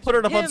Names. Here, we'll put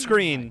it up on Him.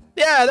 screen.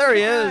 Yeah, there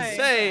he is. Guy.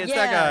 Hey, it's yeah,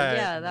 that guy.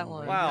 yeah, that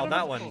one. Wow,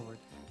 that one.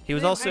 He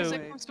was also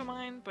Isaac comes to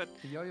mind, but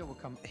The yo-yo will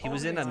come He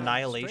was all in the way down,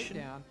 Annihilation straight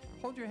down.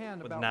 Hold your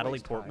hand with about Natalie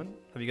waist high. Portman.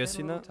 Have you guys Then a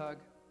seen little that? tug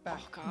back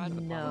Oh, God. to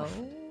the palm No. of the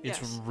hand.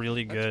 It's yes.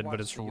 really Let's good, watch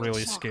but it's the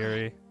really so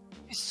scary.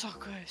 It's so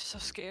good, so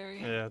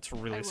scary. Yeah, it's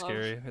really love-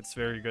 scary. It's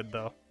very good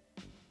though.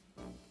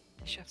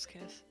 Chef's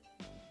kiss.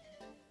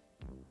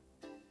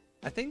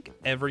 I think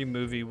every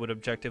movie would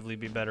objectively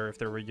be better if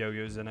there were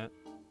yo-yos in it.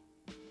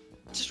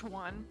 Just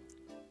one.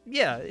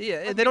 Yeah,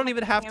 Like they don't a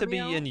even have to be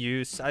cameo? in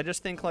use. I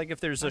just think like if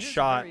there's Now, a here's a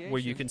shot where you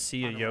variation can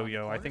see a on around the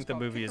yo-yo, I corner. think It's the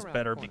called movie kick is around the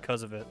better corner.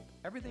 because of it.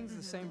 Everything's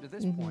the same to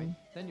this Mhm. point.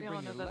 Then you We bring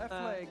all your know that left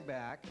the- leg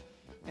back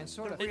and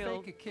sort of the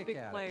real fake a kick big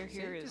at player it. See,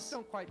 here just is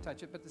don't quite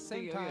touch it, but at the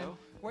same yo-yo. time,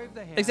 wave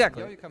the hand.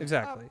 Exactly, yo-yo comes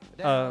exactly. up,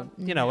 down,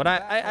 You know, and and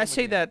back I home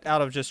say again. that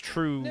out of just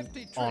true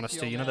Nifty trick,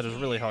 honesty. You know, that is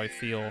yo-yo. really how I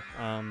feel.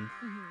 Mhm.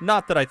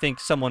 Not that I think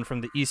someone from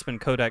the Eastman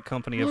Kodak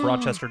Company of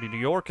Rochester, New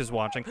York is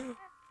watching.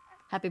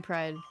 Happy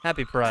Pride.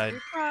 Happy Pride.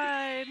 Happy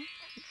Pride.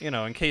 You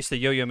know, in case the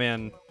Yo-Yo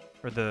Man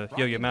or the Rocking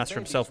Yo-Yo the Master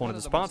baby is himself one wanted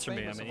of to the most sponsor me.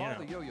 I famous mean, of you all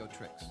know. the yo-yo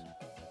tricks.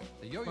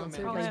 The yo-yo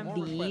Sponsored man by has more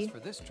the requests for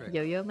this trick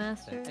Yo-Yo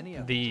Master. than any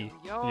other. The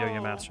Yo.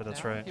 Yo-Yo Master.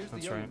 That's Now, right. Here's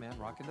That's the yo-yo right. man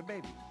rocking the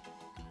baby.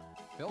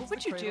 What Builds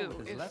would the you cradle do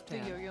with his if left the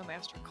hand, Yo-Yo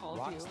Master called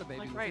rocks you, the baby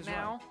like with right his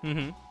now?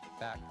 Mm-hmm.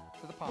 back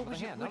to the palm What of the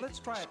would you- hand. Now what- let's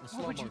try it in slow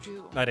What would you motion.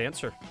 do? I'd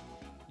answer.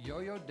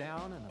 Yo-yo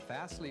down and a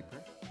fast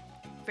sleeper.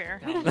 Fair.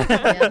 Down,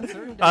 Yeah.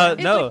 third down.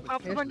 It No. like popped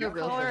up There's on no your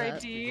real for caller that.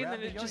 ID, and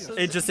then it just Grab says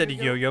It just said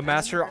Yo-yo Yo-Yo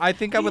Master. and I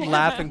think I would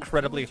laugh Yeah.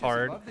 incredibly Inches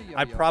hard. above the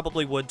I yo-yo.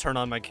 probably would turn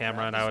on my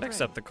camera and I would Grab the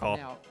accept the string. call.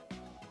 Now,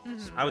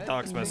 Mhm. I would spread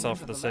dox the myself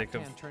for fingers the of sake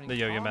of left hand, turning the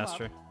Yo-Yo palm up,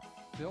 Master.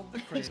 Build the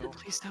cradle.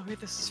 Please tell me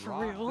this is for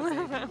rock real. the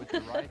baby with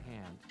the right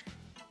hand.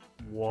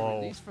 Whoa.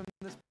 Release from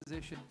this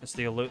position. It's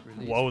the allu-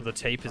 Release Whoa, with the the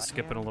tape is right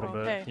skipping a hand. little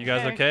bit. Okay, You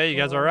guys okay. okay? You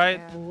guys all right?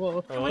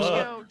 Whoa. Too much Uh,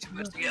 yo, too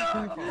much yo.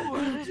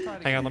 Let's try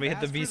to Hang on, get let me hit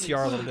the fast VCR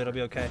a release. little bit. It'll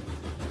be okay.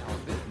 Now a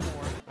bit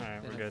more. All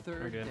right, Then we're a good. We're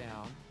third good.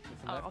 down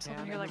with the Oh, left also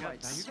hand hear and like the a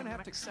right. Now you're gonna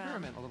have to sonic sound.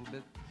 experiment a little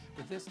bit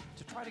with this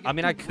to try to get. I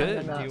mean, I people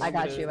could. to No, Do you I want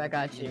got me to- you. I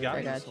got You you. got I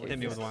me? got you. Hit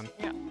me with one.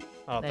 Yeah.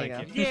 Oh, There you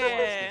thank go. you.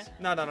 Yeah.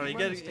 No, no, no. You Run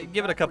get, the stick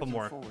give it a couple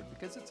backwards more. and forward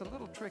because it's a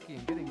little tricky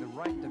in getting the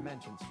right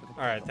dimensions for the All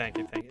right, cradle. thank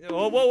you, thank you.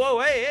 Whoa, whoa, whoa,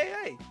 hey, hey,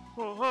 hey.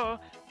 Whoa, whoa.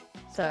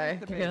 Sorry.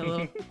 The I got a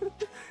little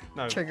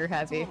No, trigger It's a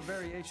happy. little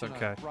variation on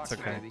okay, Rock it's the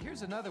okay. Baby.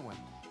 Here's another one.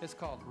 It's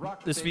called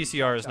Rock the this Baby,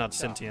 VCR is Cha not Cha.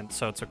 sentient,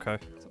 so it's okay.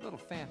 It's a little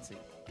fancy.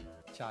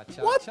 Cha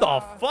cha. What the cha.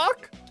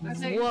 fuck? That's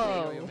Whoa. it,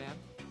 Yo-Yo Man.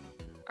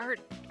 Our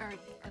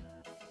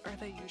Are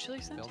they usually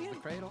Builds the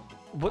sentient? cradle,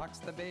 What? rocks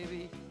the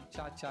baby,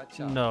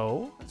 cha-cha-cha.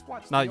 No, Let's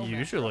watch the not yo-man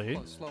usually.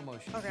 up close, slow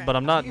motion. Okay. but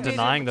I'm not You made it-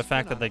 denying the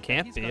fact that they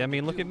can't be. I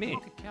mean, look at me.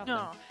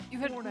 No, you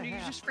had Four and a you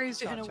half just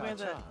phrased it in a way that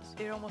cha-cha-chas.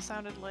 it almost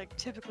sounded like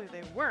typically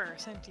they were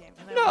sentient.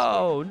 And that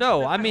was weird.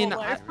 No, I my mean,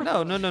 whole life.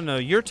 no.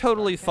 You're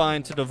totally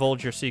fine to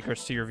divulge your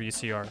secrets to your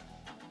VCR.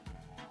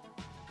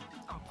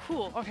 Oh,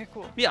 cool. Okay,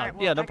 cool. Yeah, Alright,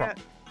 well, yeah, no I got-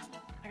 problem.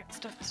 I got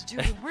stuff to do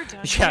when we're done.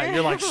 Yeah,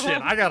 you're like,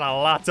 shit, I got a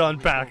lot to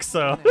unpack,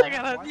 so.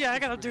 I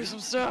gotta do some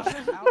stuff.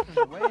 Out and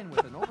away and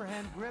with an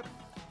overhand grip.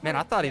 Man,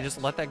 I thought he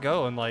just let that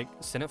go and, like,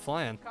 sent it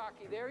flying.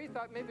 Cocky there. He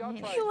thought maybe I'll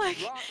try He like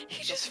rock he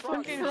the just frog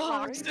fucking here.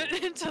 hawks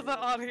it into the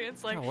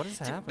audience like Oh, what is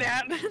 "Take happening?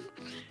 that.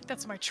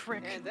 That's my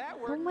trick, And that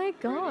worked my pretty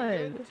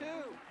good, God. too.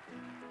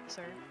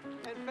 sir.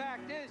 In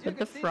fact is, you Put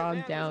the can see frog man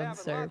was down, having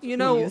sir. lots You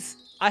know, please.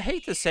 I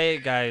hate to say it,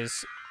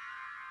 guys.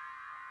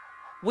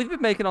 We've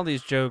been making all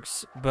these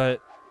jokes,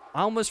 but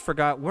I almost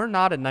forgot we're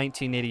not in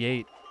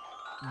 1988.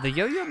 The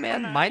Yo-Yo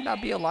Man might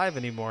not be alive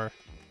anymore.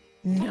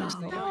 No.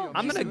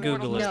 I'm gonna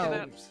Google it.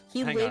 No. He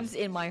Hang lives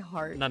in my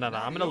heart. No, I'm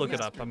gonna look it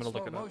up. I'm gonna Slow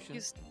look it up. motion.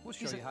 He's We'll show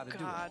he's a you how to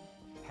god.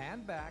 do it.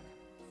 Hand back,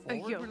 A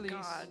forward yo release.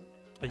 god.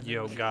 A and then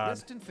yo with the god.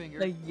 wrist and finger,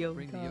 A yo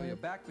bring the yo-yo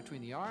god. back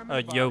between the arm A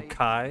and body,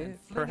 yokai, and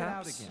fling it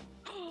out perhaps? again.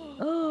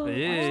 Oh. Watch the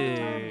Yeah.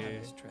 timing on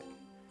this trick.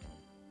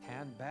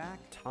 Hand back,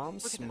 Tom Look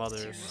at that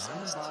Smothers.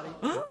 serious arm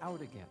and body, and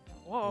out again.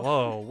 Whoa.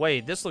 Whoa,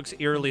 wait, this looks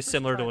eerily First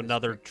similar try to this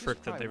another Just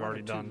trick that try they've one or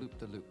already two done.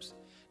 loop-de-loops.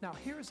 Now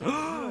here's a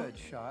good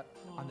shot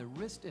on the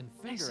wrist and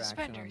Nice finger action on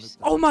suspenders.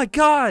 loop-de-loop. Oh my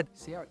god!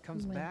 See how it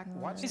comes Oh my back?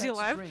 God. Watch Is that he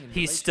alive? string in He's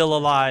relation still to the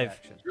alive.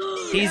 action.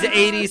 He's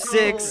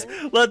 86!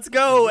 Let's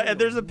go! And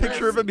there's a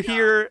picture of him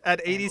here at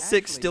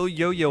 86 still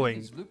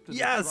yo-yoing.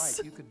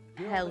 Yes!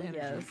 Hell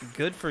yes.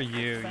 Good for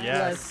you, Let's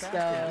yes.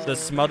 go. The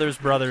Smothers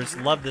brothers,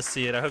 love to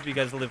see it. I hope you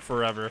guys live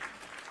forever.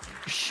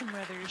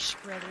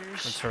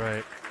 Shredders. That's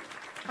right.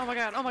 Oh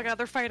my god,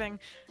 they're fighting.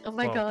 Oh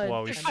my Whoa, god.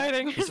 whoa, They're he's,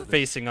 fighting. he's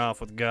facing off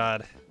with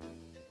God.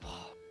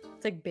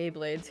 It's like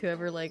Beyblades.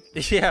 Whoever like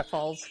Yeah.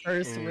 falls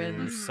first Ooh,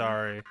 wins.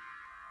 sorry.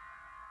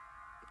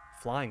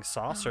 Flying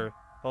saucer.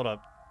 Hold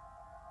up.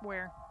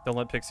 Where? Don't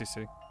let Pixie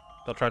see.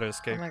 They'll try to Oh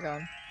escape. my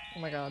god. Oh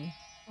my god.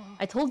 Oh.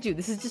 I told you,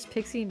 this is just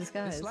Pixie in This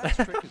disguise. last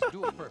trick is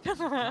dual purpose.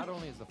 Not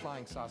only is the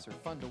flying saucer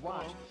fun to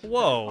watch, but it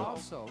Whoa.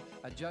 also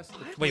adjusts the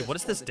Wait, twist what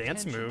is or this the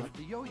dance tension move? of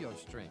the yo-yo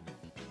string.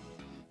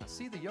 Now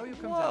see, the yo-yo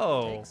comes Whoa.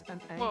 out, takes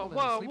an angle in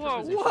whoa, the sleeper whoa,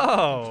 position,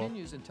 whoa.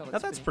 continues until Now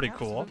it's that's spinning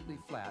pretty cool. absolutely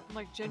flat. I'm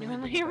like and then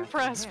it genuinely brings it back to the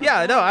impressed. hand. Yeah,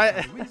 I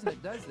know. The reason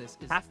it does this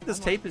is Half this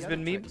unlike tape the has other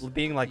been me tricks,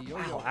 being like, the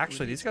yo-yo wow,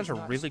 actually, these release guys is are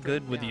not really straight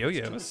good with the down, it's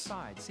to yo-yos.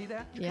 side. See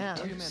that? Yeah.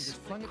 Yo-yo man just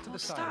flung it to Cool the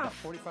side, about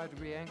stuff.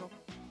 45-degree angle.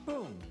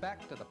 Boom,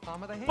 back to the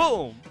palm of the hand.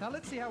 Boom! Now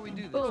let's see how we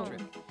do this Boom.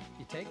 trick.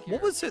 You take What your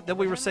was it that we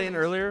were overhand saying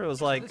release earlier? It was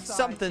to like, the side,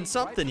 something, right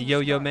something, from the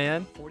yo-yo start,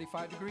 man.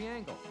 45-degree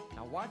angle.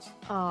 Now watch.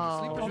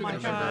 Oh, Oh my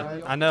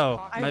God. I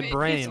know, I- my it's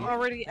brain.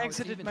 already Now it's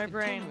exited even my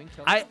brain. continuing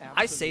till I it's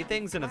say absolutely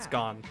things and it's flat.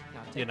 gone.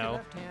 Now take You your know?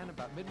 left hand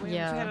about midway in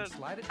Yeah. between,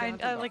 slide it down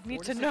to I about like need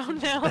 4 to 6 know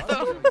inches now, above the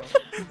though.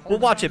 yo-yo. We'll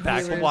watch it Hold back.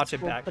 down We'll Viewers, watch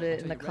it we'll back. put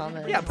it in the until you're ready.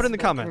 comments. Yeah, put it in the With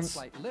a comments.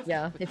 slight lift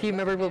Yeah, with if the you left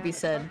remember what hand we and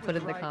said, front put it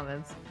with in the the right.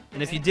 comments.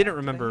 And if you didn't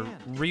remember,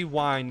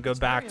 rewind, go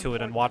back to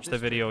it, and watch the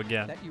video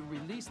again. That you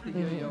release the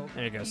Mhm. yo-yo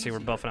There you go. See, we're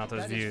easier. buffing out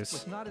those That is, views.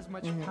 with not as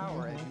much Mhm,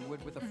 power as mhm. you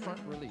would with a front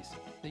release.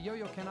 The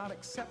yo-yo cannot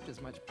accept as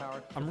much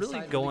power. I'm with a really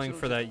side going release,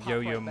 for it'll that just pop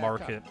yo-yo right back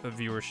market up. of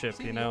viewership.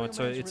 See You the know, yo-yo it's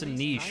man's a release,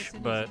 niche, nice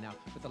and but easy. Now,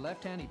 with the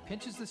left hand, he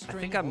pinches the I string,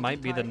 think I holds might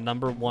it be the tight,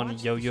 #1 watch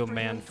the Yo-Yo string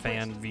Man twist.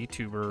 fan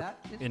VTuber That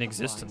is in the flying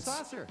existence.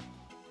 saucer.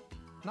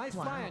 Nice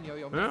Wow. flying,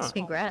 yo-yo Yeah. man.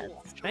 Congrats.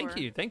 Thank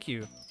you, thank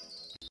you.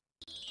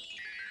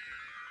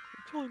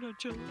 Totally not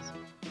jealous.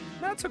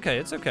 That's okay.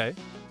 It's okay.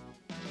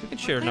 We can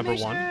share #1.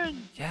 Claymation!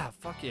 Yeah,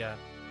 fuck yeah.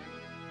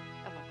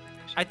 I love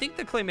claymation. I think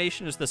the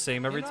claymation is the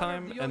same every In honor of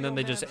time, the and then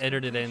they yo-yo just man's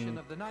edit it completion in.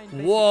 of the 9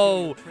 basic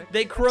Whoa! yo-yo tricks,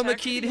 They chroma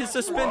keyed his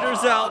suspenders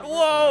out.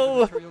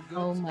 Whoa! material goods.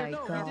 Oh my No,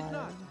 he did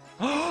not.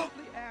 god.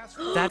 Simply asked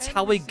That's and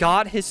how he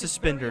got received his his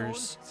very own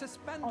suspenders.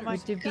 suspenders. my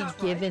Would you be God.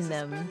 given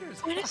them?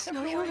 When is I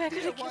have no yo-yo man idea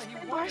gonna why give he me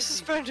wanted more these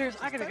suspenders? I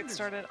gotta get suspenders.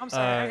 started. I'm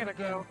sorry, I Uh, gotta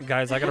go.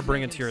 Guys, I gotta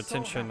bring it to your So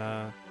attention.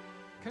 happy.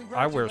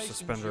 I wear Congratulations,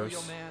 suspenders.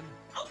 yo-yo man.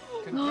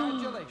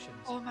 Congratulations.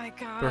 Oh my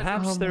god.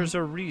 Perhaps Oh my- there's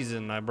a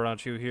reason I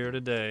brought you here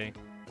today.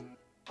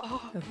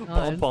 Oh, Oh Bum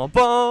god. bum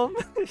bum.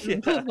 Yeah.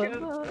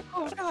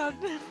 oh god.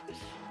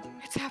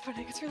 It's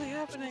happening. It's really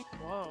happening.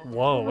 Whoa.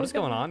 Whoa, what is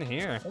going on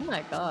here? Oh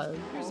my god.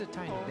 Here's a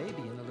tiny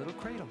baby in the little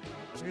cradle.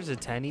 There's a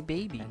tiny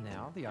baby. And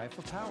now the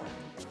Eiffel Tower.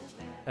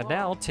 And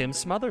now Tim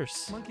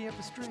Smothers. Monkey up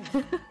a string.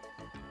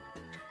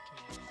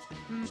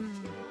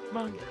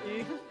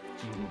 Monkey.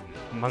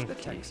 The Monkey.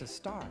 Texas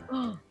Star.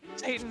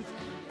 Satan.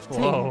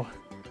 Whoa.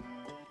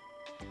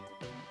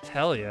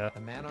 Hell yeah. The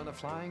man on the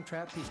flying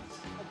trapeze.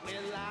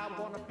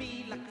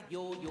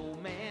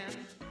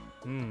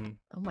 Hmm.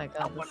 Oh my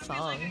god, the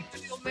song.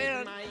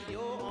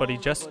 But he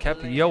just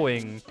kept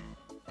yoing.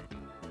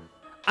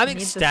 I'm Need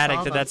the ecstatic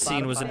song that on that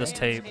scene was in this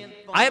Spotify. tape.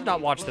 I have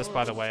not watched this,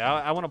 by the way.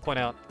 I want to point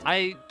out,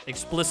 I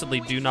explicitly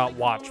do not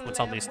watch what's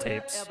on these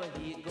tapes.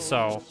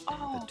 So, The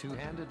Oh,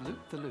 two-handed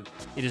loop-the-loop.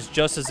 it is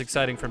just as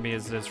exciting for me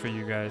as it is for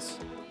you guys.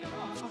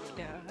 fuck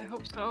yeah.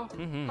 hope so.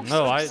 I'm No,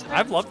 so excited.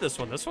 I've loved this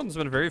one. This one's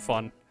been very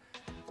fun.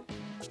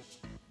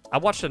 I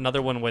watched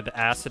another one with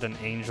Acid and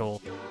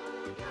Angel,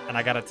 and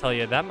I gotta tell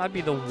you, that might be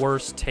the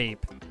worst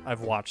tape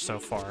I've watched so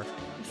far.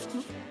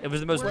 It was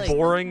the most Like-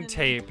 boring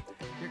tape,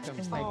 Here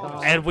comes Oh my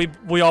god. and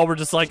we all were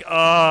just like,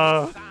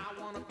 nice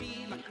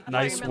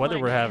meant, weather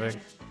like- we're having.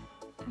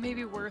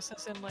 Maybe worse,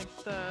 as in like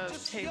the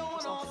tape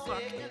was all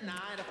fucked.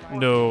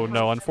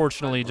 No,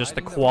 unfortunately, just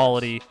the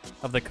quality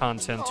of the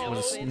content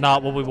was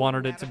not what we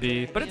wanted it to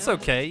be. But it's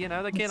okay, you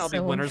know, they can't all be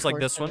So winners like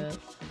this one.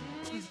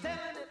 unfortunate.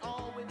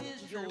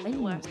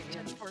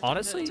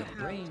 Honestly, a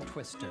brain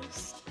twister.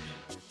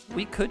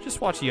 we could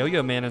just watch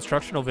Yo-Yo Man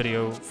instructional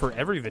video for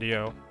every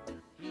video.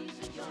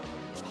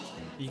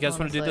 You guys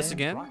want to do this Honestly.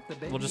 again? Rock the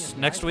baby We'll just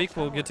and next ride the week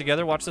we'll power. get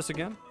together, watch this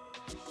again.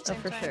 Oh,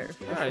 for sure.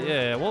 All right,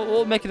 yeah,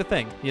 we'll make it a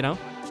thing, you know,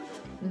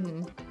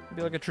 Mm-hmm.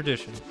 be like a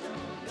tradition.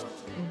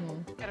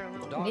 Mm-hmm. Get our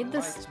little Dog Need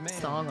this bites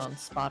man. song on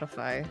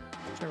Spotify.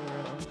 For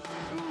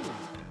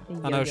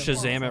real. I know, Yo-Yo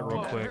Shazam Man it real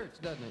song. That quick. hurts,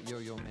 doesn't it,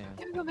 Yo-Yo Man?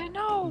 Yo-Yo Man,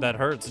 no! That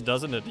hurts,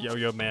 doesn't it,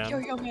 Yo-Yo Man?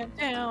 Yo-Yo Man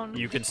down.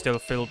 You can still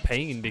feel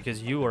pain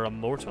because you are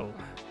immortal.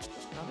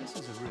 Now this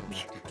is a real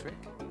nifty trick.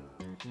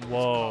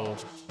 Whoa.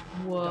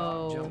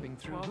 Whoa. Jumping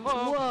through hoops.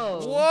 Whoa.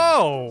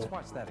 Whoa! Let's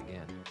watch that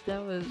again.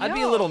 That was. I'd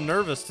be a little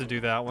nervous to do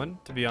that one,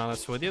 to be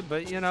honest with you,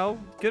 but you know,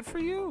 good for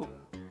you.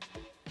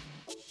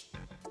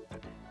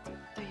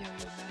 The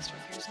Yo-Yo Master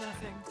fears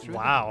nothing. Through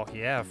Wow,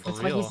 yeah, for That's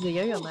why real. he's the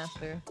yo-yo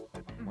master.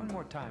 the- One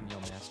more time, Yo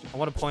Master. I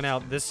want to point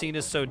out, this scene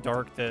is so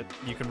dark that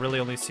you can really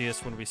only see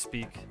us when we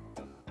speak.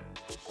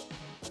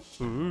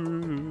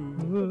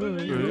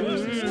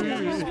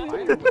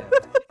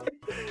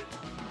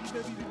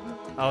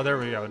 Oh, there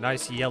we go.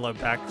 Nice yellow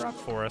backdrop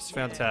for us.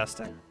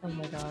 Fantastic. Oh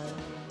my god.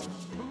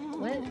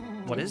 What?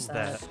 What is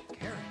that?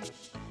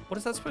 What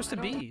is that supposed to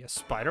be? A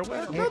spider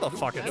web? No, the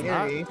fuck it's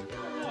not. Scary.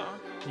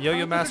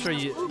 Yo-Yo Master,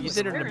 you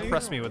didn't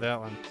impress me with that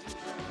one.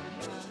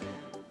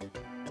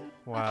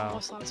 Wow.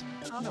 Almost lost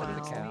my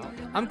comment. Wow.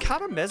 I'm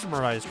kind of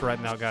mesmerized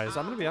right now, guys.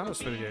 I'm gonna be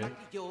honest with you.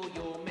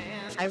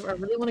 I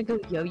really want to go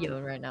yo-yo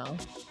right now.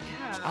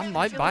 Yeah, I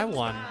might feel buy like-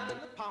 one.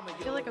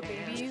 I feel like a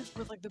baby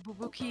with like the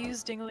boo-boo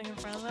keys dingling in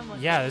front of them.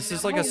 Like, Yeah, this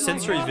is like a oh my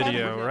sensory God.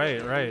 video.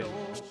 Right.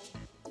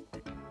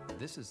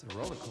 This is the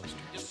roller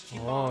coaster.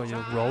 Oh,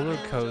 your roller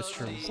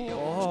coaster.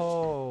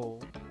 Whoa.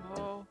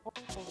 Whoa,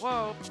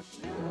 whoa,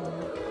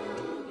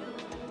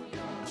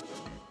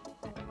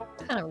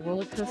 What kind of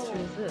roller coaster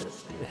is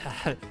this?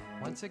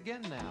 Once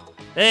again now.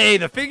 Hey,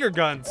 the finger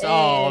guns.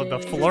 Oh, the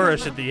Hey.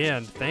 flourish at the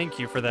end. Thank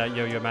you for that,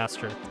 Yo-Yo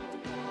Master.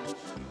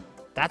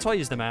 That's why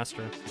he's the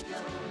master.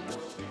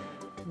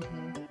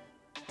 Mhm.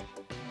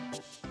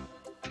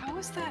 How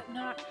is that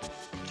not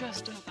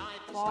just a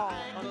ball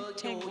of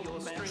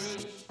tangled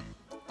mess?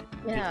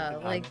 Yeah,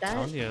 like I'm that.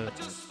 telling you,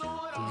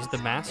 he's the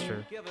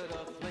master.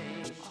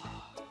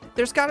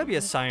 There's got to be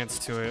a science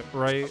to it,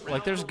 right?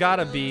 Like, there's got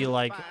to be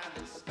like,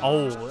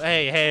 oh,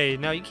 hey,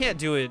 no, you can't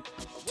do it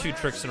 2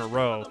 tricks in a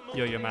row,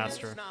 Yo-Yo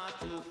Master.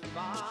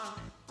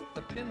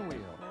 The pinwheel.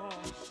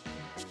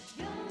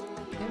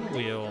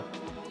 Wheel.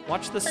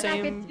 Watch the But I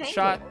same could take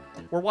shot.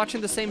 it. We're watching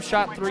the same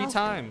shot 3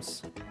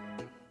 times.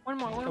 One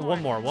more,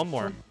 one more. One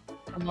more.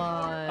 Come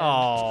on.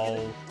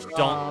 Oh, don't.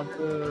 Aw,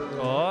 boo.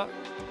 Oh,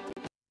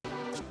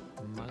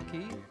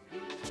 Monkey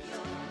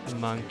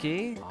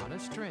monkey. on a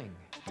string.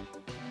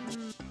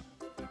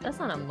 That's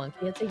not a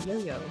monkey. It's a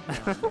yo-yo.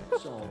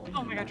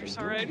 Oh my god, you're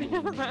so right.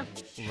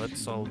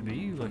 Let's all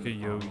be like a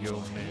yo-yo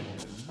man.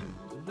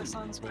 The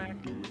sun's back.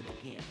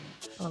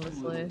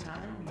 Honestly.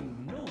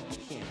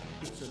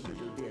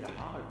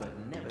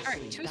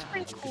 Alright, two's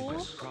pretty cool.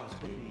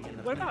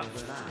 What about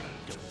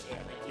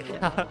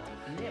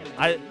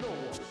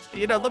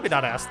Let me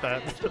not ask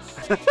that.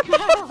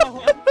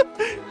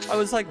 I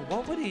was like,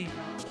 what would he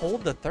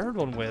hold the third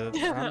one with?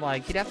 And I'm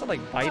like, he'd have to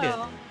like bite it.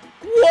 Well,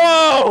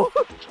 Whoa!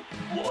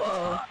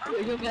 Whoa.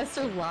 Yo-yo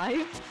master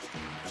live?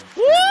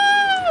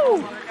 oh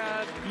Woo! my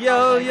god.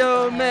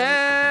 Yo-yo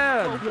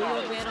man!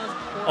 Yo-yo man on.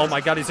 Oh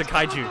my god, he's a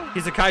kaiju.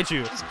 He's a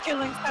kaiju. He's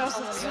killing Oh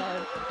thousands. my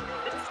god.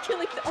 It's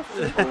killing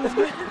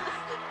thousands.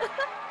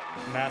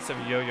 Massive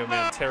yo-yo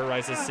man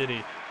terrorizes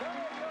city.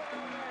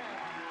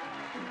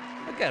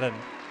 Look at him.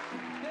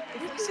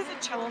 If you see the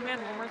cello man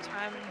one more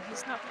time and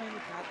he's not playing the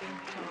goddamn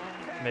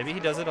cello. Maybe he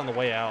does it on the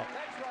way out.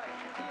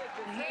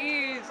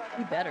 He's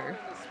You better.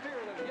 The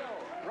spirit of yo,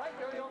 right,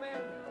 Yo-Yo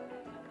Man?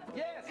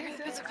 Yes. there's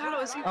the pizzicato.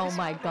 Is he? Oh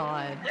my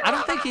god. I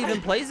don't think he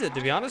even plays it,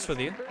 to be honest with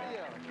you.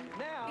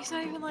 Now, He's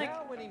not even like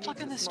now when he meets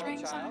plucking a the small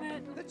strings child, on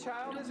it. The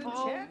child is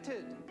Oh.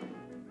 enchanted.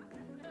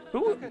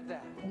 Who? Look at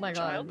that. Oh my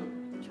god.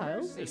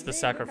 Child? It's the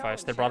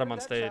sacrifice. They brought him on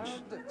stage.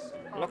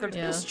 Look at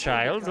Yeah. this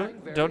child.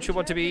 Don't you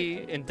want to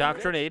be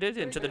indoctrinated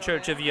into the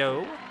Church of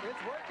Yo?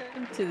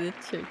 To the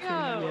church Yo.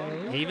 of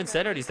yo. He even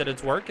said it. He said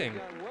it's working.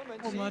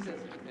 Woman.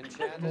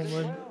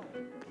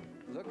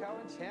 Look how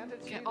enchanted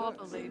she Get all the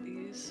looks.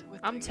 ladies with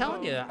I'm the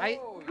telling you, yo.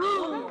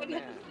 Oh, Yo-Yo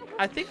Man.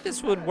 I think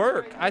this would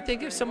work. I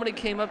think if somebody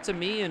came up to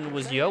me and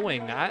was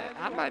yoing,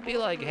 I might be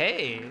like,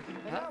 hey,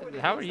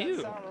 how are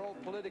you? Sour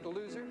old political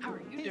loser. How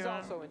are you He's doing?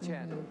 also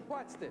enchanted.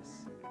 Watch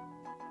this.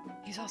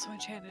 He's also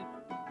enchanted.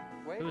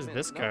 Wait Who's a minute.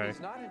 this No, guy? he's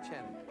not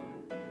enchanted.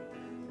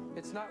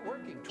 It's not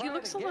working. He Try it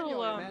looks a again,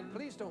 little, Yo-Yo Man.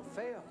 Please don't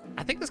fail.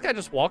 I think this guy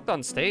just walked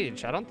on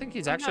stage. I don't think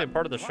he's actually a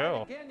part of the Try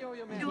show. it again,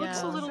 Yo-Yo Man. He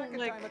looks a Yeah. little, Second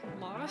like, time it-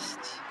 lost.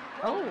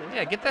 Oh.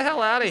 Yeah, get the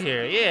hell out of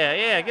here.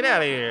 Yeah, get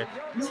out of here.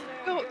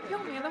 Yo,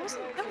 man, that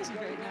wasn't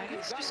very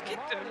nice. Just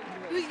kicked him.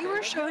 You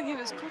were showing him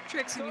his cool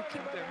tricks and you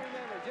kicked him.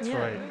 That's Yeah.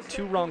 right.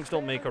 Two wrongs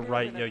don't make a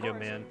right, Yo-Yo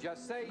Man.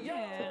 Just say yo.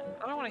 Yeah,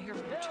 I don't want to hear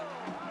from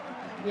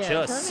you. Yeah,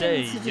 Just tell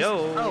him say to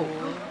yo.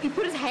 Oh, he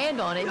put his hand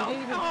on it. He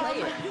didn't even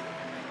play it.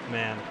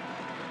 Man.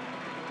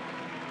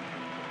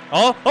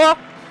 Oh!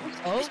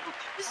 Oh.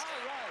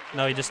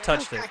 No, he just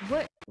touched it.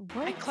 What? I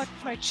What? clutched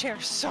my chair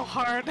so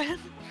hard.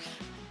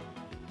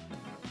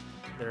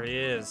 There he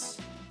is.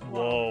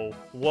 Whoa.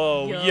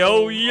 Whoa.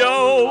 Yo.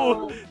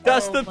 Yo.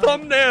 That's Oh the my-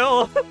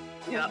 thumbnail. Oh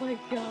my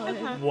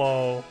god.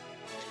 Whoa.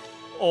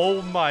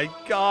 Oh my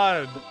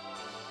god.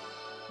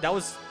 That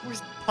was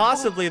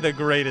possibly the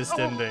greatest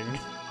ending.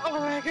 Oh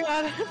my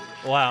god.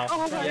 Wow.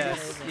 Oh my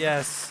Yes. God.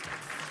 Yes.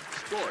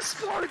 Sports.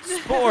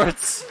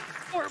 Sports.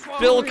 Sport ball.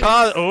 Bill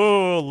Cosby.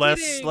 Oh,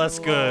 less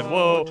good.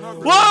 Whoa.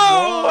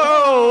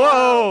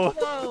 Whoa.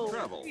 Whoa.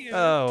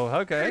 Oh,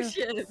 okay.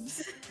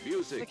 Ships.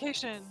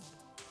 Vacation.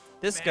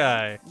 This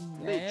guy.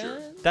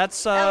 Man.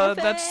 That's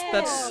Elephant.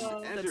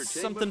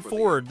 something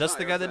Ford. That's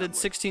the guy that did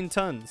 16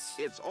 tons.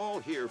 It's all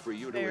here for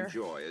you to Bear.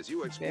 enjoy as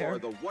you explore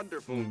Bear. the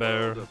wonderful Bear.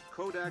 world of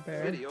Kodak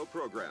Bear. video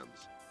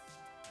programs.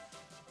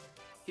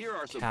 Here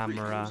are some Camera.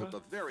 previews of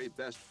the very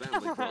best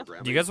family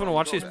programs. Do you guys want to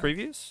watch these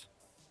previews?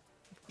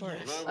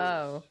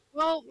 Oh.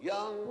 Well,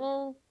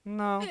 Well.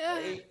 No. yeah,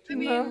 I No.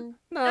 mean,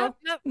 No. not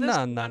No, this no,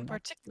 one no.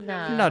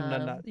 particularly.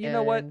 No. You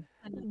know what?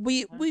 and-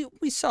 We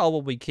saw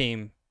what we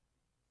came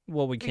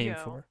Yo.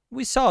 for.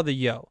 We saw the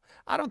yo.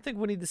 I don't think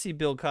we need to see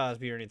Bill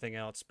Cosby or anything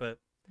else, but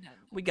No,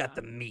 we got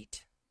the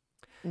meat.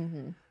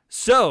 Mhm.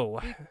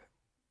 So,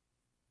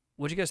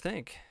 what'd you guys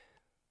think?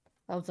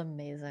 That was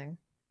amazing.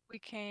 We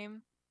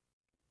came,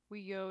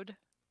 we yode,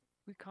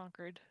 we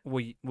conquered.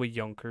 We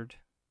yonkered.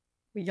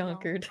 We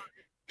yonkered.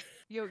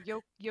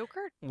 Yogurt?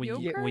 We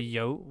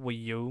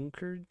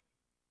yonkered.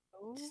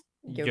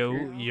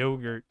 Yogurt.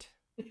 Yogurt.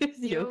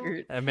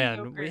 Yogurt. Man,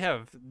 we Yogurt.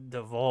 have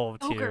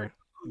devolved Ogre. here.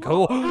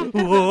 Go.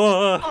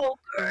 Whoa. Oh,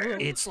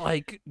 It's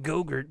like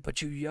Gogurt,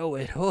 but you yo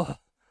it. Oh.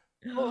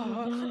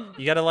 oh.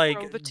 You gotta like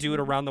Throw the do it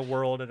tube. around the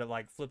world, and it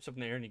like flips up in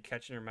the air, and you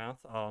catch it in your mouth.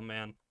 Oh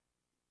man.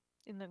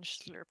 And then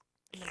slurp.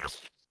 And then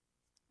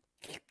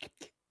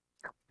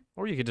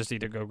Or you could just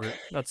eat a Gogurt.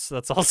 That's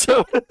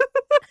also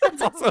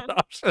that's also an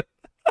option.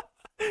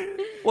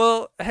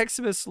 Well,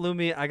 Hexamis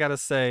Lumi, I gotta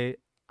say,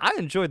 I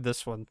enjoyed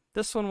this one.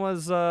 This one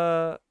was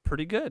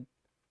pretty good.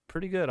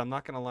 Pretty good. I'm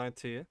not gonna lie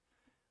to you.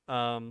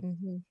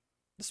 Mhm.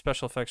 The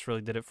special effects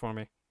really did it for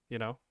me, you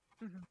know?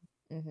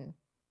 Mhm.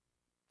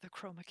 the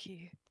chroma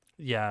key.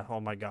 Yeah, oh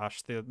my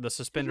gosh. The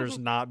suspenders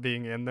not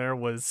being in there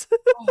was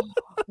Oh,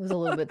 It was a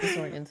little bit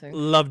disorienting.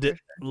 loved it.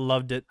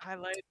 Loved it.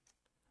 highlight.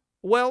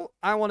 Well,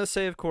 I want to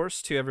say, of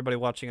course, to everybody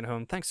watching at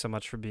home, thanks so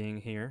much for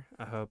being here.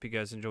 I hope you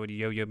guys enjoyed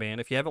Yo-Yo Man.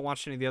 If you haven't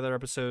watched any of the other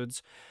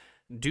episodes,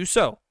 do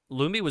so.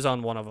 Lumi was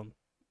on one of them.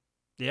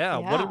 Yeah,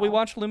 what did we Yeah.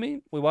 watch,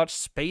 Lumi? We watched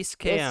Space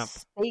Camp.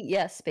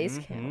 Yes, Space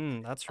Camp.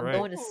 Mhm, that's I'm right.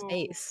 going to Ooh.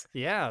 space.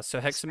 Yeah,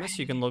 so Hexamis,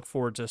 you can look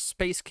forward to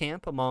Space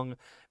Camp among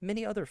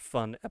many other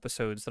fun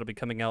episodes that'll be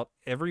coming out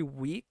every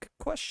week,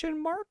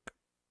 question mark?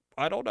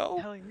 I don't know.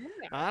 Hell yeah.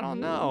 I don't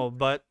Ooh. know,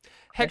 but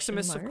Question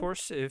Hexamis, of mark.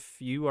 course, if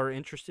you are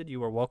interested,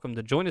 you are welcome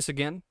to join us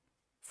again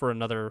for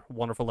another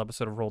wonderful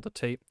episode of Roll the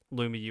Tape.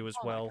 Lumi, you as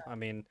Oh my well. I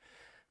mean,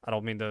 I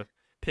don't mean to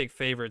pick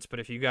favorites, but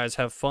if you guys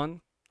have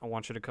fun, I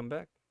want you to come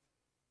back.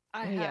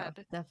 I Yeah,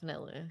 had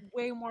definitely.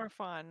 way more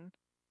fun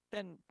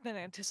than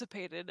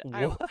anticipated.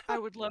 I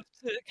What? would love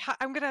to.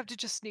 I'm gonna have to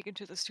just sneak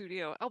into the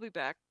studio. I'll be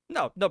back.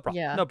 No problem.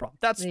 Yeah. No problem.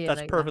 That's Yeah,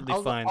 that's like, perfectly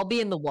I'll, fine. I'll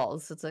be in the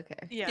walls. It's okay.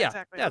 Yeah, Yeah,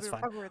 exactly. that's I'll be,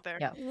 fine. I'll be right there.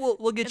 Yeah.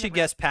 We'll get In you the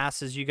guest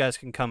passes. You guys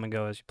can come and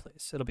go as you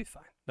please. It'll be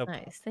fine. No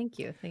problem. Nice. Thank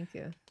you. Thank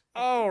you.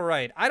 All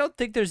right. I don't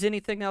think there's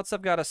anything else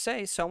I've got to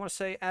say, so I want to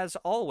say, as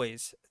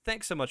always,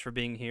 thanks so much for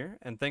being here,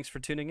 and thanks for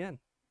tuning in.